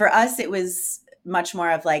for us, it was much more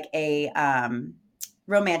of like a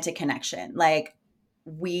romantic connection. Like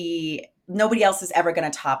nobody else is ever going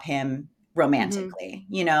to top him Hmm. romantically,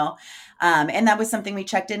 and that was something we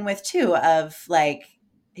checked in with too, of like,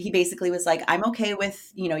 he basically was like, I'm okay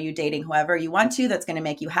with, you dating whoever you want to, that's going to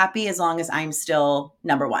make you happy as long as I'm still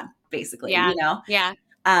number one, basically, Yeah. Yeah.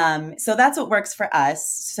 so that's what works for us.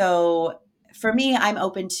 So for me, I'm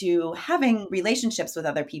open to having relationships with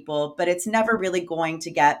other people, but it's never really going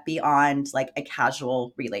to get beyond like a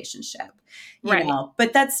casual relationship, Right.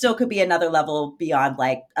 but that still could be another level beyond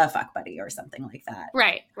like a fuck buddy or something like that.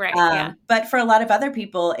 Right. Right. Yeah. But for a lot of other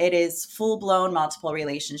people, it is full blown multiple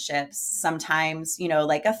relationships. Sometimes,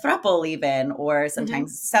 like a throuple, even, or Hmm.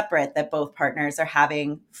 sometimes separate, that both partners are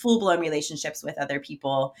having full blown relationships with other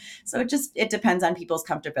people. So it depends on people's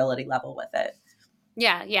comfortability level with it.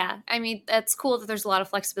 Yeah, yeah. I mean, that's cool that there's a lot of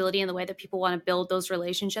flexibility in the way that people want to build those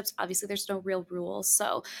relationships. Obviously, there's no real rules,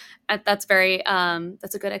 so that's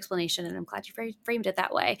a good explanation, and I'm glad you framed it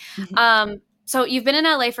that way. So you've been in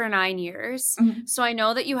LA for 9 years, so I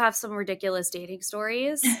know that you have some ridiculous dating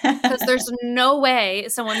stories because there's no way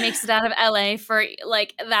someone makes it out of LA for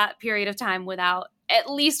like that period of time without at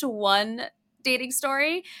least one dating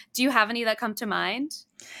story. Do you have any that come to mind?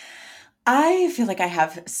 I feel like I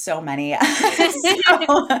have so many. Like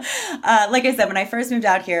I said, when I first moved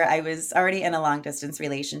out here, I was already in a long distance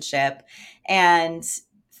relationship, and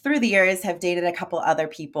through the years have dated a couple other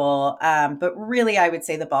people. But really, I would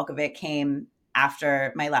say the bulk of it came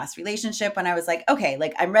after my last relationship, when I was like, okay,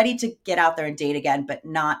 like I'm ready to get out there and date again, but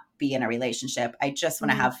not be in a relationship. I just want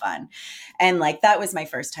to Hmm. have fun. And like that was my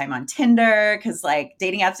first time on Tinder, because like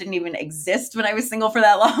dating apps didn't even exist when I was single for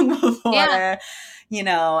that long Yeah.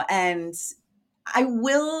 before, and I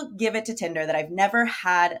will give it to Tinder that I've never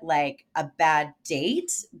had like a bad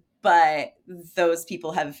date, but those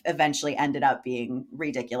people have eventually ended up being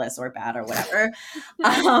ridiculous or bad or whatever.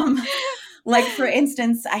 Um, like for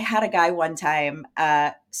instance, I had a guy one time,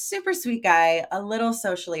 super sweet guy, a little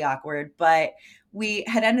socially awkward, but we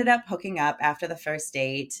had ended up hooking up after the first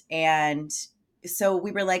date. And so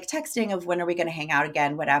we were like texting of when are we going to hang out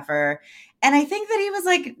again, whatever. And I think that he was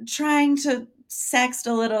like trying to sext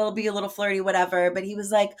a little, be a little flirty, whatever. But he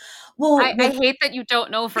was like, well, I hate that you don't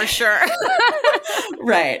know for sure.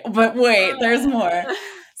 right. But wait, there's more.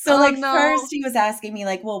 So, Oh like, first no. he was asking me,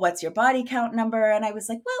 like, "Well, what's your body count number?" And I was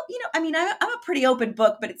like, "Well, I mean, I'm a pretty open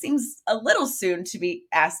book, but it seems a little soon to be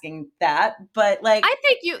asking that." But, like,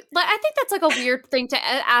 I think that's like a weird thing to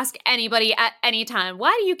ask anybody at any time.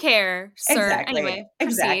 Why do you care, sir? exactly, Anyway,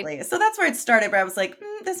 proceed. exactly. So that's where it started, where I was like,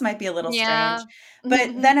 "This might be a little Yeah. strange."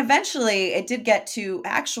 But then eventually it did get to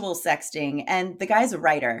actual sexting, and the guy's a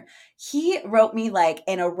writer. He wrote me, like,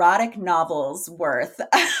 an erotic novel's worth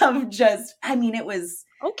of just I mean, it was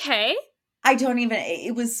Okay. I don't even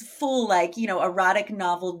it was full, like, erotic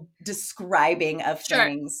novel describing of Sure.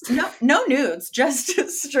 things. No nudes, just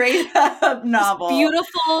straight up Just novel.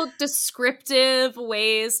 beautiful, descriptive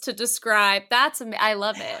ways to describe. I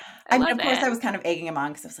love it. I I mean, love of course, it. I was kind of egging him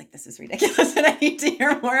on because I was like, "This is ridiculous, and I need to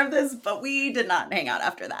hear more of this," but we did not hang out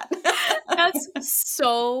after that. That's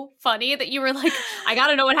so funny that you were like, I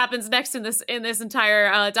gotta know what happens next in this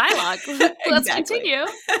entire dialogue. Let's Exactly. continue.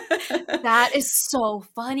 That is so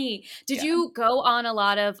funny. Did Yeah. you go on a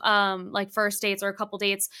lot of like first dates or a couple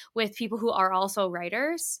dates with people who are also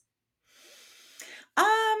writers?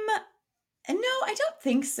 Um, no, I don't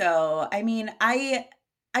think so. I mean, I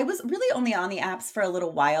was really only on the apps for a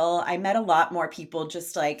little while. I met a lot more people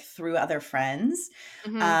just, like, through other friends.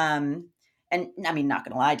 Mhm. Um, and I mean, not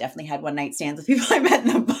gonna lie, I definitely had one night stands with people I met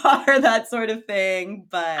in the bar, that sort of thing,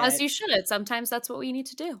 As but you should. Sometimes that's what we need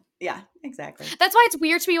to do. yeah, exactly. That's why it's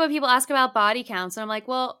weird to me when people ask about body counts, and I'm like,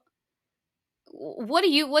 well, what do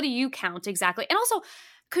you count exactly? And also,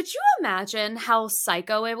 could you imagine how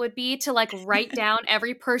psycho it would be to like write down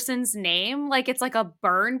every person's name like it's like a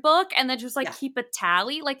burn book and then just like Yeah, keep a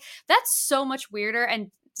tally? Like that's so much weirder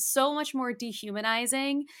and so much more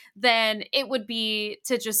dehumanizing than it would be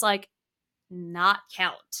to just like not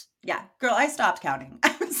count. yeah. Girl, I stopped counting.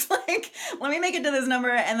 I was like, "Let me make it to this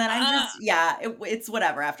number," and then I'm Uh, just yeah, it's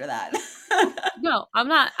whatever after that. no, I'm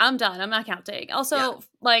not. I'm done. I'm not counting. Yeah. Also,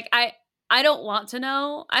 like I don't want to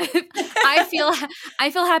know. I feel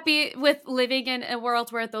I feel happy with living in a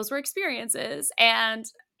world where those were experiences and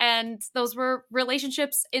those were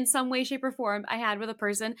relationships in some way, shape, or form I had with a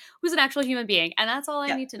person who's an actual human being, and that's all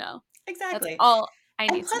I Yep, need to know. That's exactly. all I And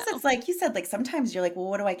need to plus, know. it's like you said, like, sometimes you're like, "Well,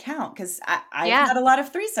 what do I count?" 'Cause I've Yeah. had a lot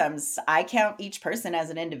of threesomes. I count each person as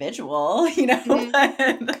an individual, Mhm.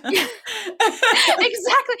 but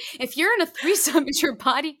Exactly. If you're in a threesome, is your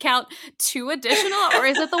body count 2 additional or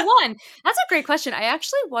is it the 1? That's a great question. I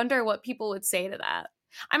actually wonder what people would say to that.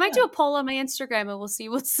 I might do Yeah. a poll on my Instagram and we'll see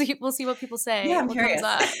what people Yeah, say, I'm what comes curious.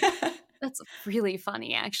 up. That's really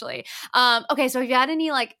funny, actually. Okay, so have you had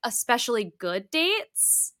any, like, especially good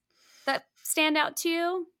dates that stand out to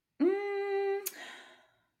you? Mm,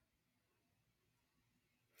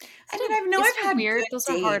 I mean, I know Isn't I've it had weird? good Those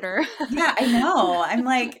are dates. harder. Yeah, I know. I'm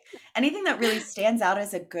like, anything that really stands out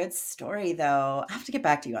as a good story, though, I have to get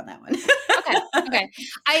back to you on that Okay, one.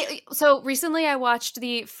 okay. So recently I watched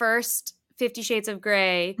the first 50 Shades of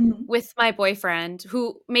Grey Mhm. with my boyfriend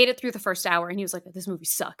who made it through the first hour and he was like, "This movie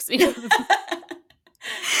sucks."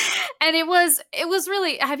 And it was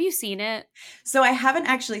really, have you seen it? So I haven't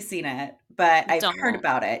actually seen it, but I've heard Don't.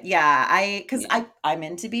 about it. Yeah, I because Yeah. I'm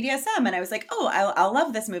into BDSM, and I was like, "Oh, I'll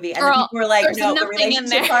love this movie." And then Girl, people were like, there's "No, the nothing in relationship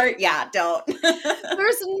there. part, yeah, don't."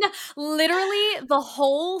 There's no literally the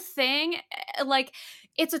whole thing, like,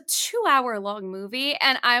 it's a 2-hour-long movie,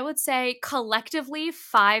 and I would say collectively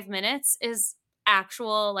 5 minutes is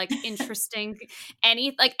actual, like, interesting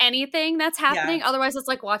anything that's Yeah. happening, otherwise it's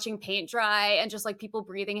like watching paint dry and just, like, people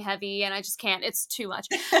breathing heavy, and I just can't, it's too much.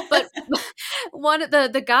 But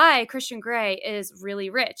the guy, Christian Grey, is really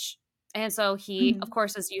rich, and so he, of Mhm.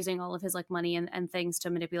 course, is using all of his, like, money and things to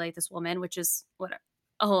manipulate this woman, which is what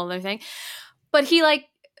a whole other thing. But he, like,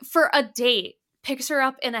 for a date, picks her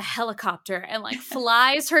up in a helicopter and, like,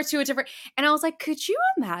 flies her to a different, and I was like, "Could you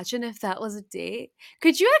imagine if that was a date?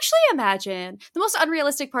 Could you actually imagine?" The most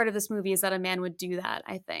unrealistic part of this movie is that a man would do that,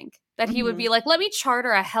 I think. That he would be Mhm. like, "Let me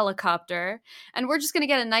charter a helicopter, and we're just gonna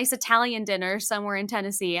get a nice Italian dinner somewhere in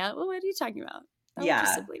Tennessee." What are you talking about? That would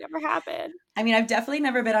just Yeah. simply never happen. I mean, I've definitely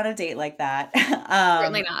never been on a date like that.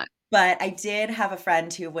 Certainly Um, not. but I did have a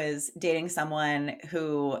friend who was dating someone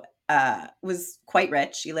who, was quite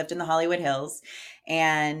rich. She lived in the Hollywood Hills,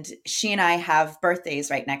 and she and I have birthdays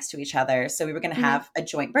right next to each other, so we were gonna Mhm. have a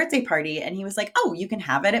joint birthday party, and he was like, "Oh, you can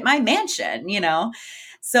have it at my mansion," you know?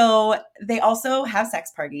 So, they also have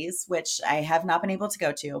sex parties, which I have not been able to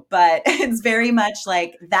go to, but it's very much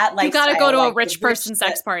like that You gotta go lifestyle, to a like the rich rich person the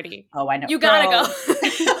sex party. Oh, I know. You gotta Girl, go.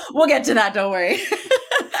 we'll get to that, don't worry.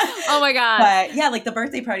 Oh my god. But, yeah, like, the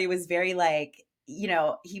birthday party was very, like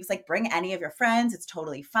he was like, bring any of your friends. It's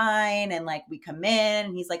totally fine. And like, we come in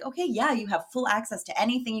and he's like, okay, yeah, you have full access to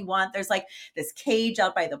anything you want. There's like this cage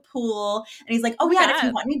out by the pool. And he's like, Oh oh my yeah, and if you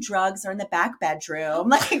God. want any drugs, they're in the back bedroom.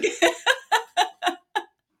 Like,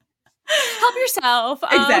 Help yourself.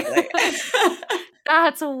 exactly.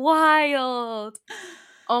 That's wild.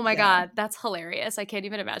 Oh my Yeah. God, that's hilarious. I can't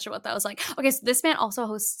even imagine what that was like. Okay, so this man also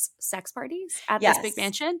hosts sex parties at this big Yes.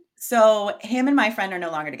 mansion? So him and my friend are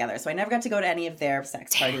no longer together. So I never got to go to any of their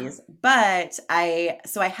sex Damn. parties. But I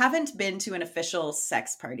haven't been to an official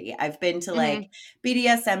sex party. I've been to like Mhm.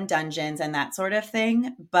 BDSM dungeons and that sort of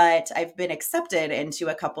thing, but I've been accepted into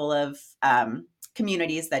a couple of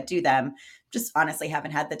communities that do them. Just honestly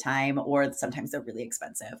haven't had the time, or sometimes they're really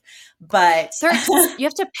expensive. But You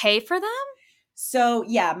have to pay for them? so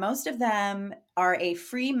yeah, most of them are a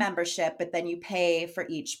free membership, but then you pay for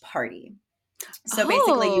each party. So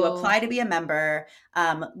basically, you Oh, apply to be a member.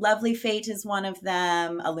 Lovely Fate is one of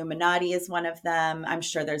them. Illuminati is one of them. I'm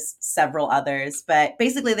sure there's several others, but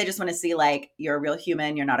basically, they just want to see like you're a real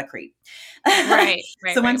human, you're not a creep. right,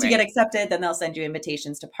 right, So right, once you get right. accepted, then they'll send you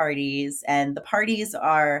invitations to parties, and the parties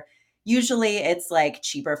are usually it's like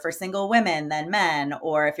cheaper for single women than men,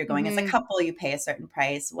 or if you're going as a Mhm. couple, you pay a certain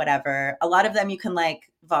price, whatever. A lot of them you can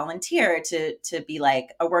like volunteer to be like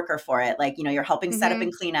a worker for it, like you're helping set up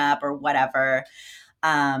and Mhm. clean up or whatever.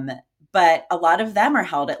 um, but a lot of them are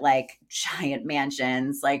held at like giant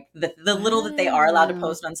mansions. Like the little that they are allowed to Wow.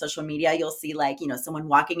 post on social media, you'll see like, someone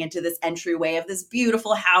walking into this entryway of this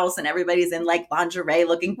beautiful house and everybody's in like lingerie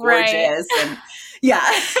looking Right. gorgeous. And yeah,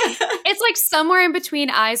 It's like somewhere in between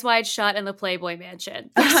Eyes Wide Shut and the Playboy Mansion.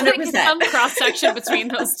 a There's hundred like percent, some cross section between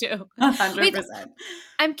those two. a hundred Wait, percent.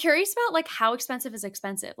 I'm curious about like how expensive is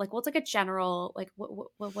expensive? Like what's like a general like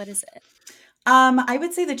what is it? I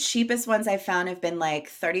would say the cheapest ones I've found have been like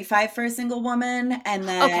 35 for a single woman. And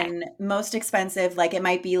Okay. then most expensive, like it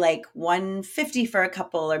might be like 150 for a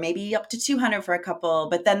couple or maybe up to 200 for a couple.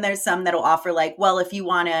 But then there's some that'll offer like, well, if you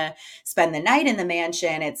want to spend the night in the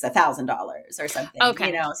mansion, it's $1,000 or something,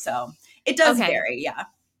 Okay. so it does Okay. vary. Yeah.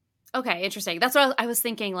 Okay, interesting. That's what I was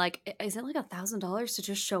thinking. Like, is it like $1,000 to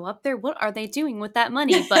just show up there? What are they doing with that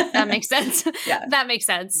money? But that makes sense. Yeah. That makes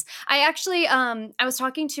sense. I actually, I was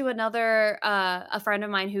talking to another, a friend of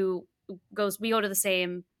mine who we go to the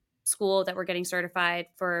same school that we're getting certified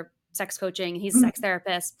for sex coaching. He's a Mhm. sex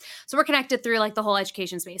therapist. So we're connected through like the whole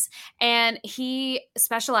education space. And he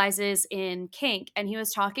specializes in kink. And he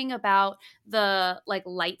was talking about the like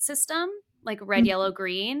light system, like red, yellow,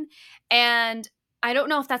 green. And I don't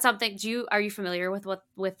know if that's something. Are you familiar with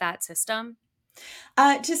with that system?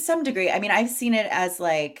 To some degree. I mean, I've seen it as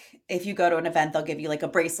like if you go to an event, they'll give you like a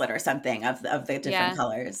bracelet or something of the different Yeah.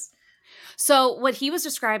 colors. So what he was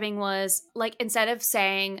describing was like instead of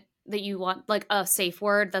saying that you want like a safe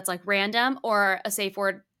word that's like random or a safe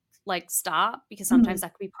word like stop because sometimes Mhm.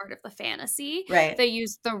 that could be part of the fantasy. Right. They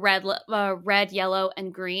used the red, yellow,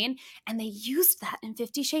 and green, and they used that in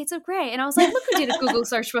 50 Shades of Grey. And I was like, look who did a Google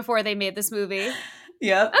search before they made this movie.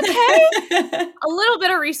 Yep. Okay, a little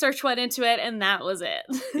bit of research went into it and that was it.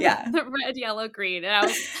 Yeah. The red, yellow, green. And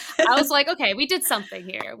I was like, okay, we did something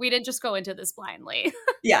here. We didn't just go into this blindly.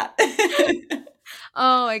 Yeah.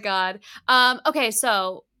 Oh my god. Okay,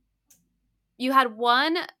 so you had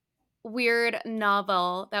one weird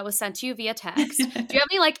novel that was sent to you via text. Do you have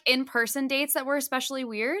any like in-person dates that were especially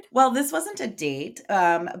weird? Well, this wasn't a date,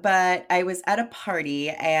 but I was at a party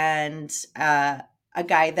and a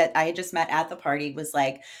guy that I had just met at the party was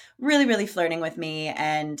like really, really flirting with me.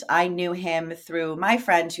 And I knew him through my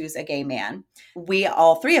friend who's a gay man. We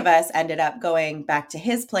all three of us ended up going back to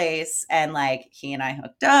his place and like he and I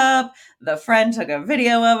hooked up. The friend took a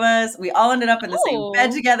video of us. We all ended up in the same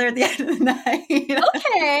bed Oh, together at the end of the night.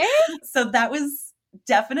 okay. So that was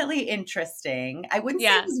definitely interesting. I wouldn't say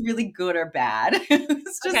it Yeah. was really good or bad. It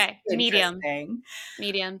was just Okay. Medium. interesting.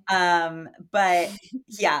 Medium. But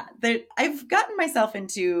yeah, I've gotten myself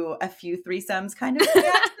into a few threesomes kind of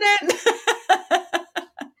by accident.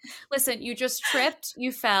 Listen, you just tripped,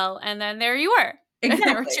 you fell, and then there you were. And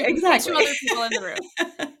there were Exactly, two exactly. other people in the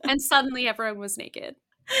room. And suddenly everyone was naked.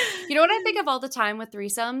 You know what I think of all the time with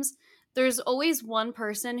threesomes? There's always one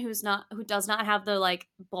person who does not have the like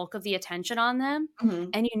bulk of the attention on them, Mhm.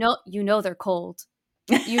 and you know they're cold.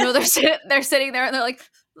 You know they're sitting there and they're like,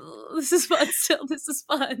 "Ugh, this is fun still. This is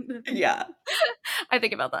fun." Yeah. I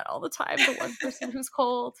think about that all the time. The one person who's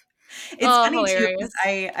cold. It's Oh, funny too because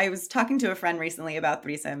hilarious. I was talking to a friend recently about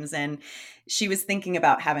threesomes, and she was thinking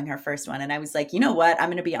about having her first one, and I was like, "You know what? I'm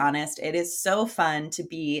gonna be honest, it is so fun to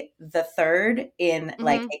be the third in,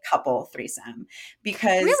 like, Hmm. a couple threesome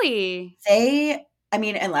because Really? they I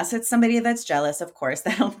mean, unless it's somebody that's jealous, of course,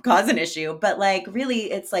 that'll cause an issue. But like,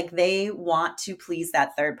 really, it's like they want to please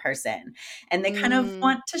that third person and they kind of Mm,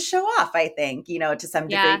 want to show off, I think, to some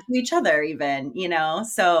degree yeah, to each other, even.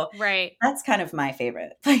 So right. that's kind of my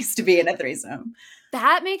favorite place to be in a threesome.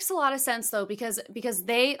 That makes a lot of sense though, because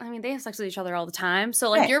they, I mean, they have sex with each other all the time. So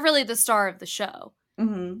like Right. you're really the star of the show.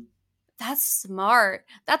 Hmm. That's smart.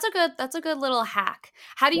 That's a good little hack.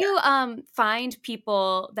 How do you find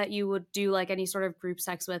people that you would do like any sort of group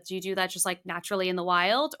sex with? Do you do that just like naturally in the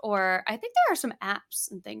wild, or I think there are some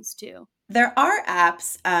apps and things too. There are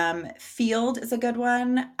apps. Field is a good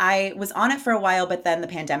one. I was on it for a while, but then the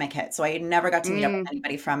pandemic hit, so I never got to meet up with Mm.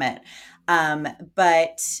 anybody from it.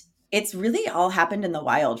 But it's really all happened in the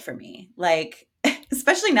wild for me. Like,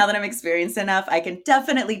 especially now that I'm experienced enough, I can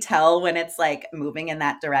definitely tell when it's like moving in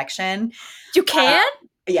that direction. You Uh, can?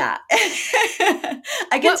 yeah.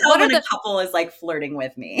 I can What tell what are when a the couple is like flirting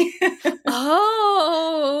with me.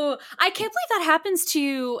 Oh, I can't believe that happens to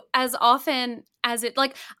you as often as it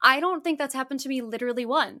like I don't think that's happened to me literally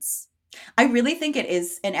once. I really think it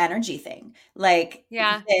is an energy thing. Like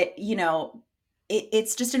Yeah. that,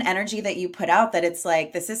 it's just an energy that you put out that it's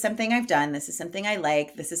like, this is something I've done. This is something I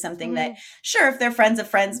like. This is something that, Mhm. sure, if they're friends of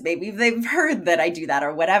friends, maybe they've heard that I do that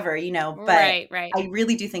or whatever. But Right, right. I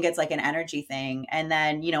really do think it's like an energy thing. And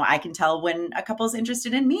then, I can tell when a couple's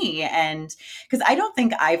interested in me. And because I don't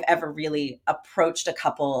think I've ever really approached a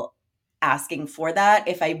couple asking for that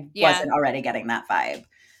if I Yeah. wasn't already getting that vibe.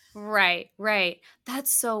 Right, right.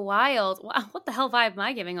 That's so wild. Wow, what the hell vibe am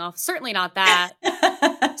I giving off? Certainly not that.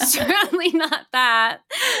 Certainly not that.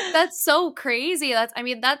 That's so crazy. That's I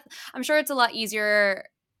mean, that I'm sure it's a lot easier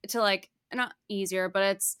to like not easier, but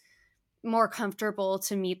it's more comfortable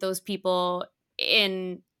to meet those people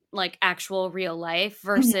in like actual real life Mhm.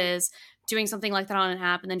 versus doing something like that on an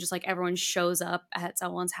app and then just like everyone shows up at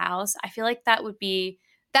someone's house. I feel like that would be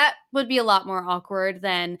a lot more awkward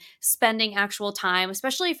than spending actual time,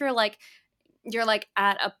 especially if you're like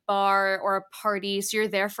at a bar or a party, so you're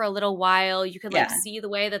there for a little while. You can like Yeah. see the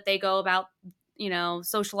way that they go about,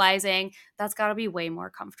 socializing. That's got to be way more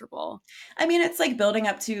comfortable. I mean, it's like building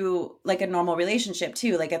up to like a normal relationship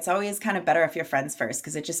too. Like it's always kind of better if you're friends first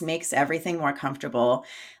because it just makes everything more comfortable.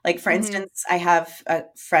 Like for Hmm. instance, I have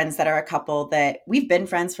friends that are a couple that we've been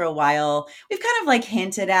friends for a while. We've kind of like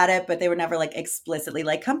hinted at it, but they were never like explicitly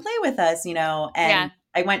like come play with us. And Yeah.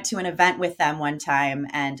 I went to an event with them one time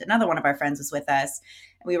and another one of our friends was with us.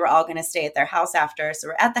 And we were all going to stay at their house after. So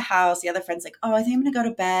we're at the house. The other friend's like, "Oh, I think I'm going to go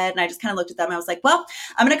to bed." And I just kind of looked at them. I was like, "Well,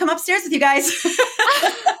 I'm going to come upstairs with you guys."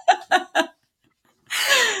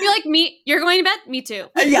 You're like, me, you're going to bed? Me too.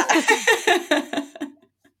 Yeah.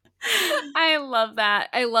 I love that.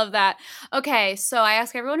 I love that. Okay, so I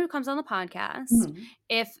ask everyone who comes on the podcast Mhm.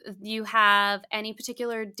 if you have any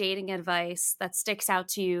particular dating advice that sticks out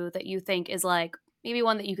to you that you think is like maybe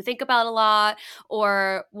one that you could think about a lot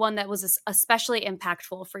or one that was especially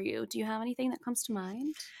impactful for you. Do you have anything that comes to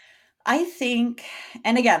mind? I think,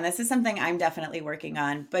 and again, this is something I'm definitely working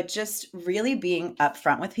on, but just really being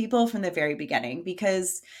upfront with people from the very beginning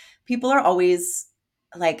because people are always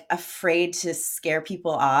like afraid to scare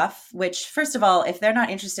people off, which first of all, if they're not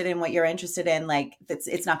interested in what you're interested in, like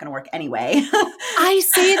it's not going to work anyway. I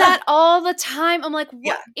say that all the time. I'm like,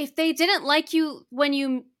 Yeah, what if they didn't like you when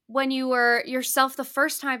you were yourself the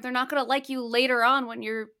first time, they're not going to like you later on when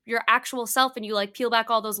you're your actual self and you like peel back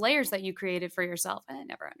all those layers that you created for yourself. And I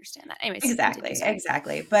never understand that. Anyways, continue, exactly, sorry.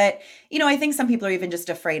 exactly. But I think some people are even just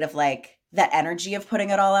afraid of like that energy of putting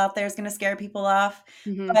it all out there is going to scare people off.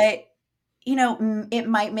 Mhm. But it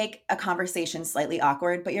might make a conversation slightly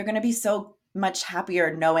awkward, but you're going to be so much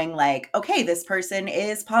happier knowing like, okay, this person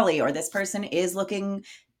is poly or this person is looking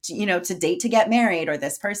to date to get married or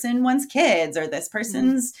this person wants kids or this Mhm.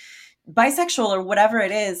 person's bisexual or whatever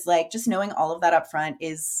it is. Like just knowing all of that up front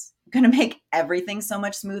is going to make everything so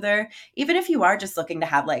much smoother. Even if you are just looking to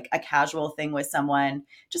have like a casual thing with someone,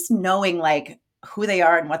 just knowing like who they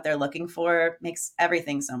are and what they're looking for makes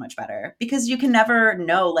everything so much better because you can never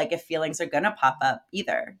know like if feelings are going to pop up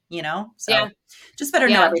either. So Yeah. just better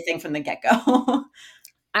know Yeah. everything from the get-go.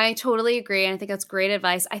 I totally agree. And I think that's great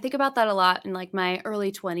advice. I think about that a lot in like my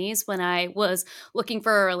early 20s when I was looking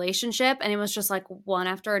for a relationship and it was just like one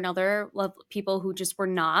after another of people who just were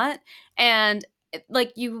not. And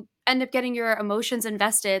like you end up getting your emotions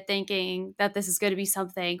invested thinking that this is going to be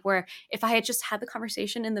something where if I had just had the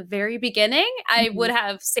conversation in the very beginning, I would Mhm.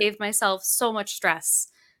 have saved myself so much stress.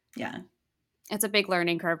 Yeah. It's a big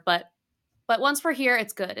learning curve, but once we're here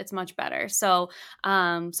it's good, it's much better. So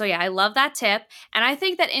yeah, I love that tip. And I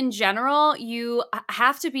think that in general you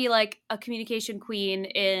have to be like a communication queen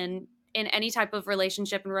in in any type of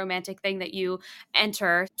relationship and romantic thing that you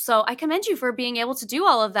enter. So I commend you for being able to do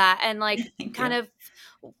all of that and like Thank kind you. of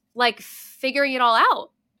like figuring it all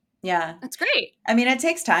out. Yeah. That's great. I mean, it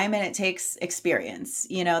takes time and it takes experience.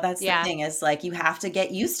 That's the Yeah. thing is like you have to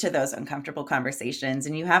get used to those uncomfortable conversations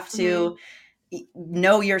and you have Hmm. to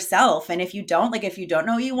know yourself. And if you don't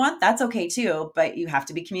know what you want, that's okay too. But you have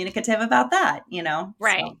to be communicative about that.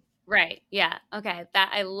 Right. So, Right. Yeah. Okay.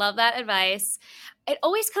 That I love that advice. It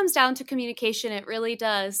always comes down to communication. It really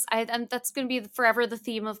does. That's going to be forever the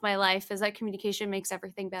theme of my life is that communication makes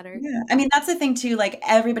everything better. yeah. I mean, that's the thing too. Like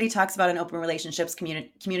everybody talks about in open relationships,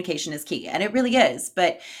 communication is key, and it really is.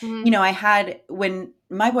 But, Hmm. I had when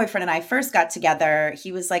my boyfriend and I first got together,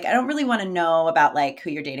 he was like, I don't really want to know about like who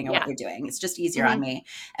you're dating or what Yeah. you're doing. It's just easier on Hmm. me.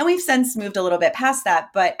 And we've since moved a little bit past that.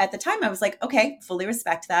 But at the time, I was like, okay, fully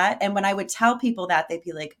respect that. And when I would tell people that, they'd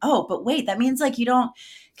be like, oh, but wait, that means like you don't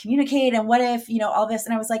communicate. And what if, all this?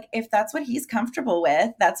 And I was like, if that's what he's comfortable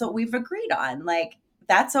with, that's what we've agreed on. Like,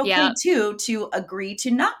 that's okay Yeah. too to agree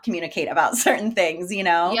to not communicate about certain things.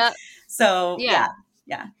 Yep. So Yeah. yeah,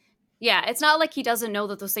 yeah. Yeah. It's not like he doesn't know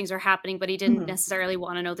that those things are happening, but he didn't Mhm. necessarily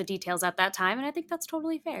want to know the details at that time. And I think that's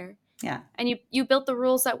totally fair. Yeah, And you built the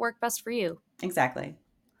rules that work best for you. exactly.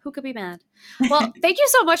 Who could be mad? Well, thank you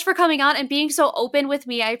so much for coming on and being so open with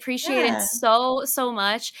me. I appreciate it Yeah. so, so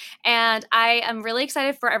much. And I am really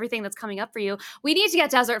excited for everything that's coming up for you. We need to get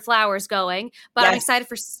Desert Flowers going, but Yes. I'm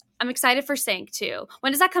excited for Sync too.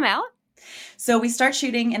 When does that come out? So we start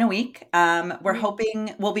shooting in a week. We're Mhm.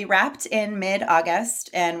 hoping we'll be wrapped in mid-August,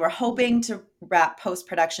 and we're Mhm. hoping to wrap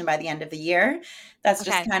post-production by the end of the year. That's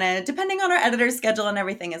just Okay. kind of depending on our editor's schedule and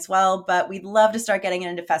everything as well. But we'd love to start getting it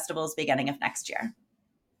into festivals beginning of next year.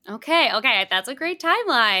 Okay. Okay. That's a great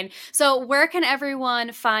timeline. So where can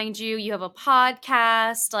everyone find you? You have a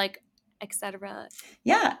podcast, like, etc.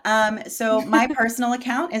 Yeah. So my personal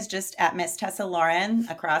account is just at Miss Tessa Lauren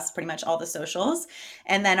across pretty much all the socials.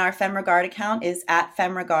 And then our FemRegard account is at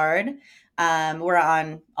FemRegard. We're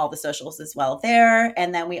on all the socials as well there.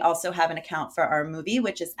 And then we also have an account for our movie,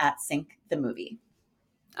 which is at Sync the Movie.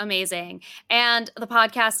 Amazing. And the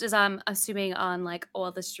podcast is, I'm assuming, on like all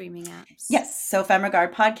the streaming apps. Yes. So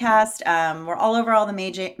FemRegard podcast. We're all over all the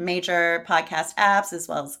major podcast apps as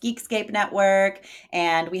well as Geekscape Network.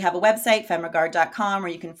 And we have a website, femregard.com,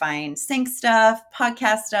 where you can find sync stuff,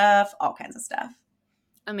 podcast stuff, all kinds of stuff.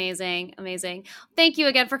 Amazing. Amazing. Thank you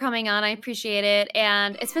again for coming on. I appreciate it.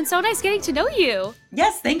 And it's been so nice getting to know you.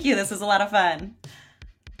 Yes, thank you. This was a lot of fun.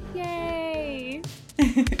 Yay.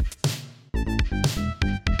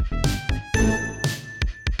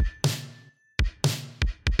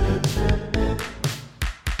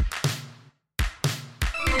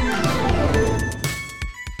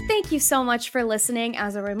 Thank you so much for listening.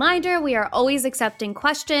 As a reminder, we are always accepting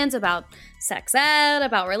questions about sex ed,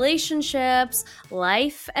 about relationships,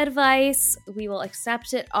 life advice. We will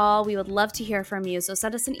accept it all. We would love to hear from you. So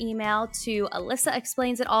send us an email to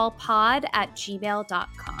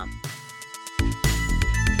alyssaexplainsitallpod@gmail.com.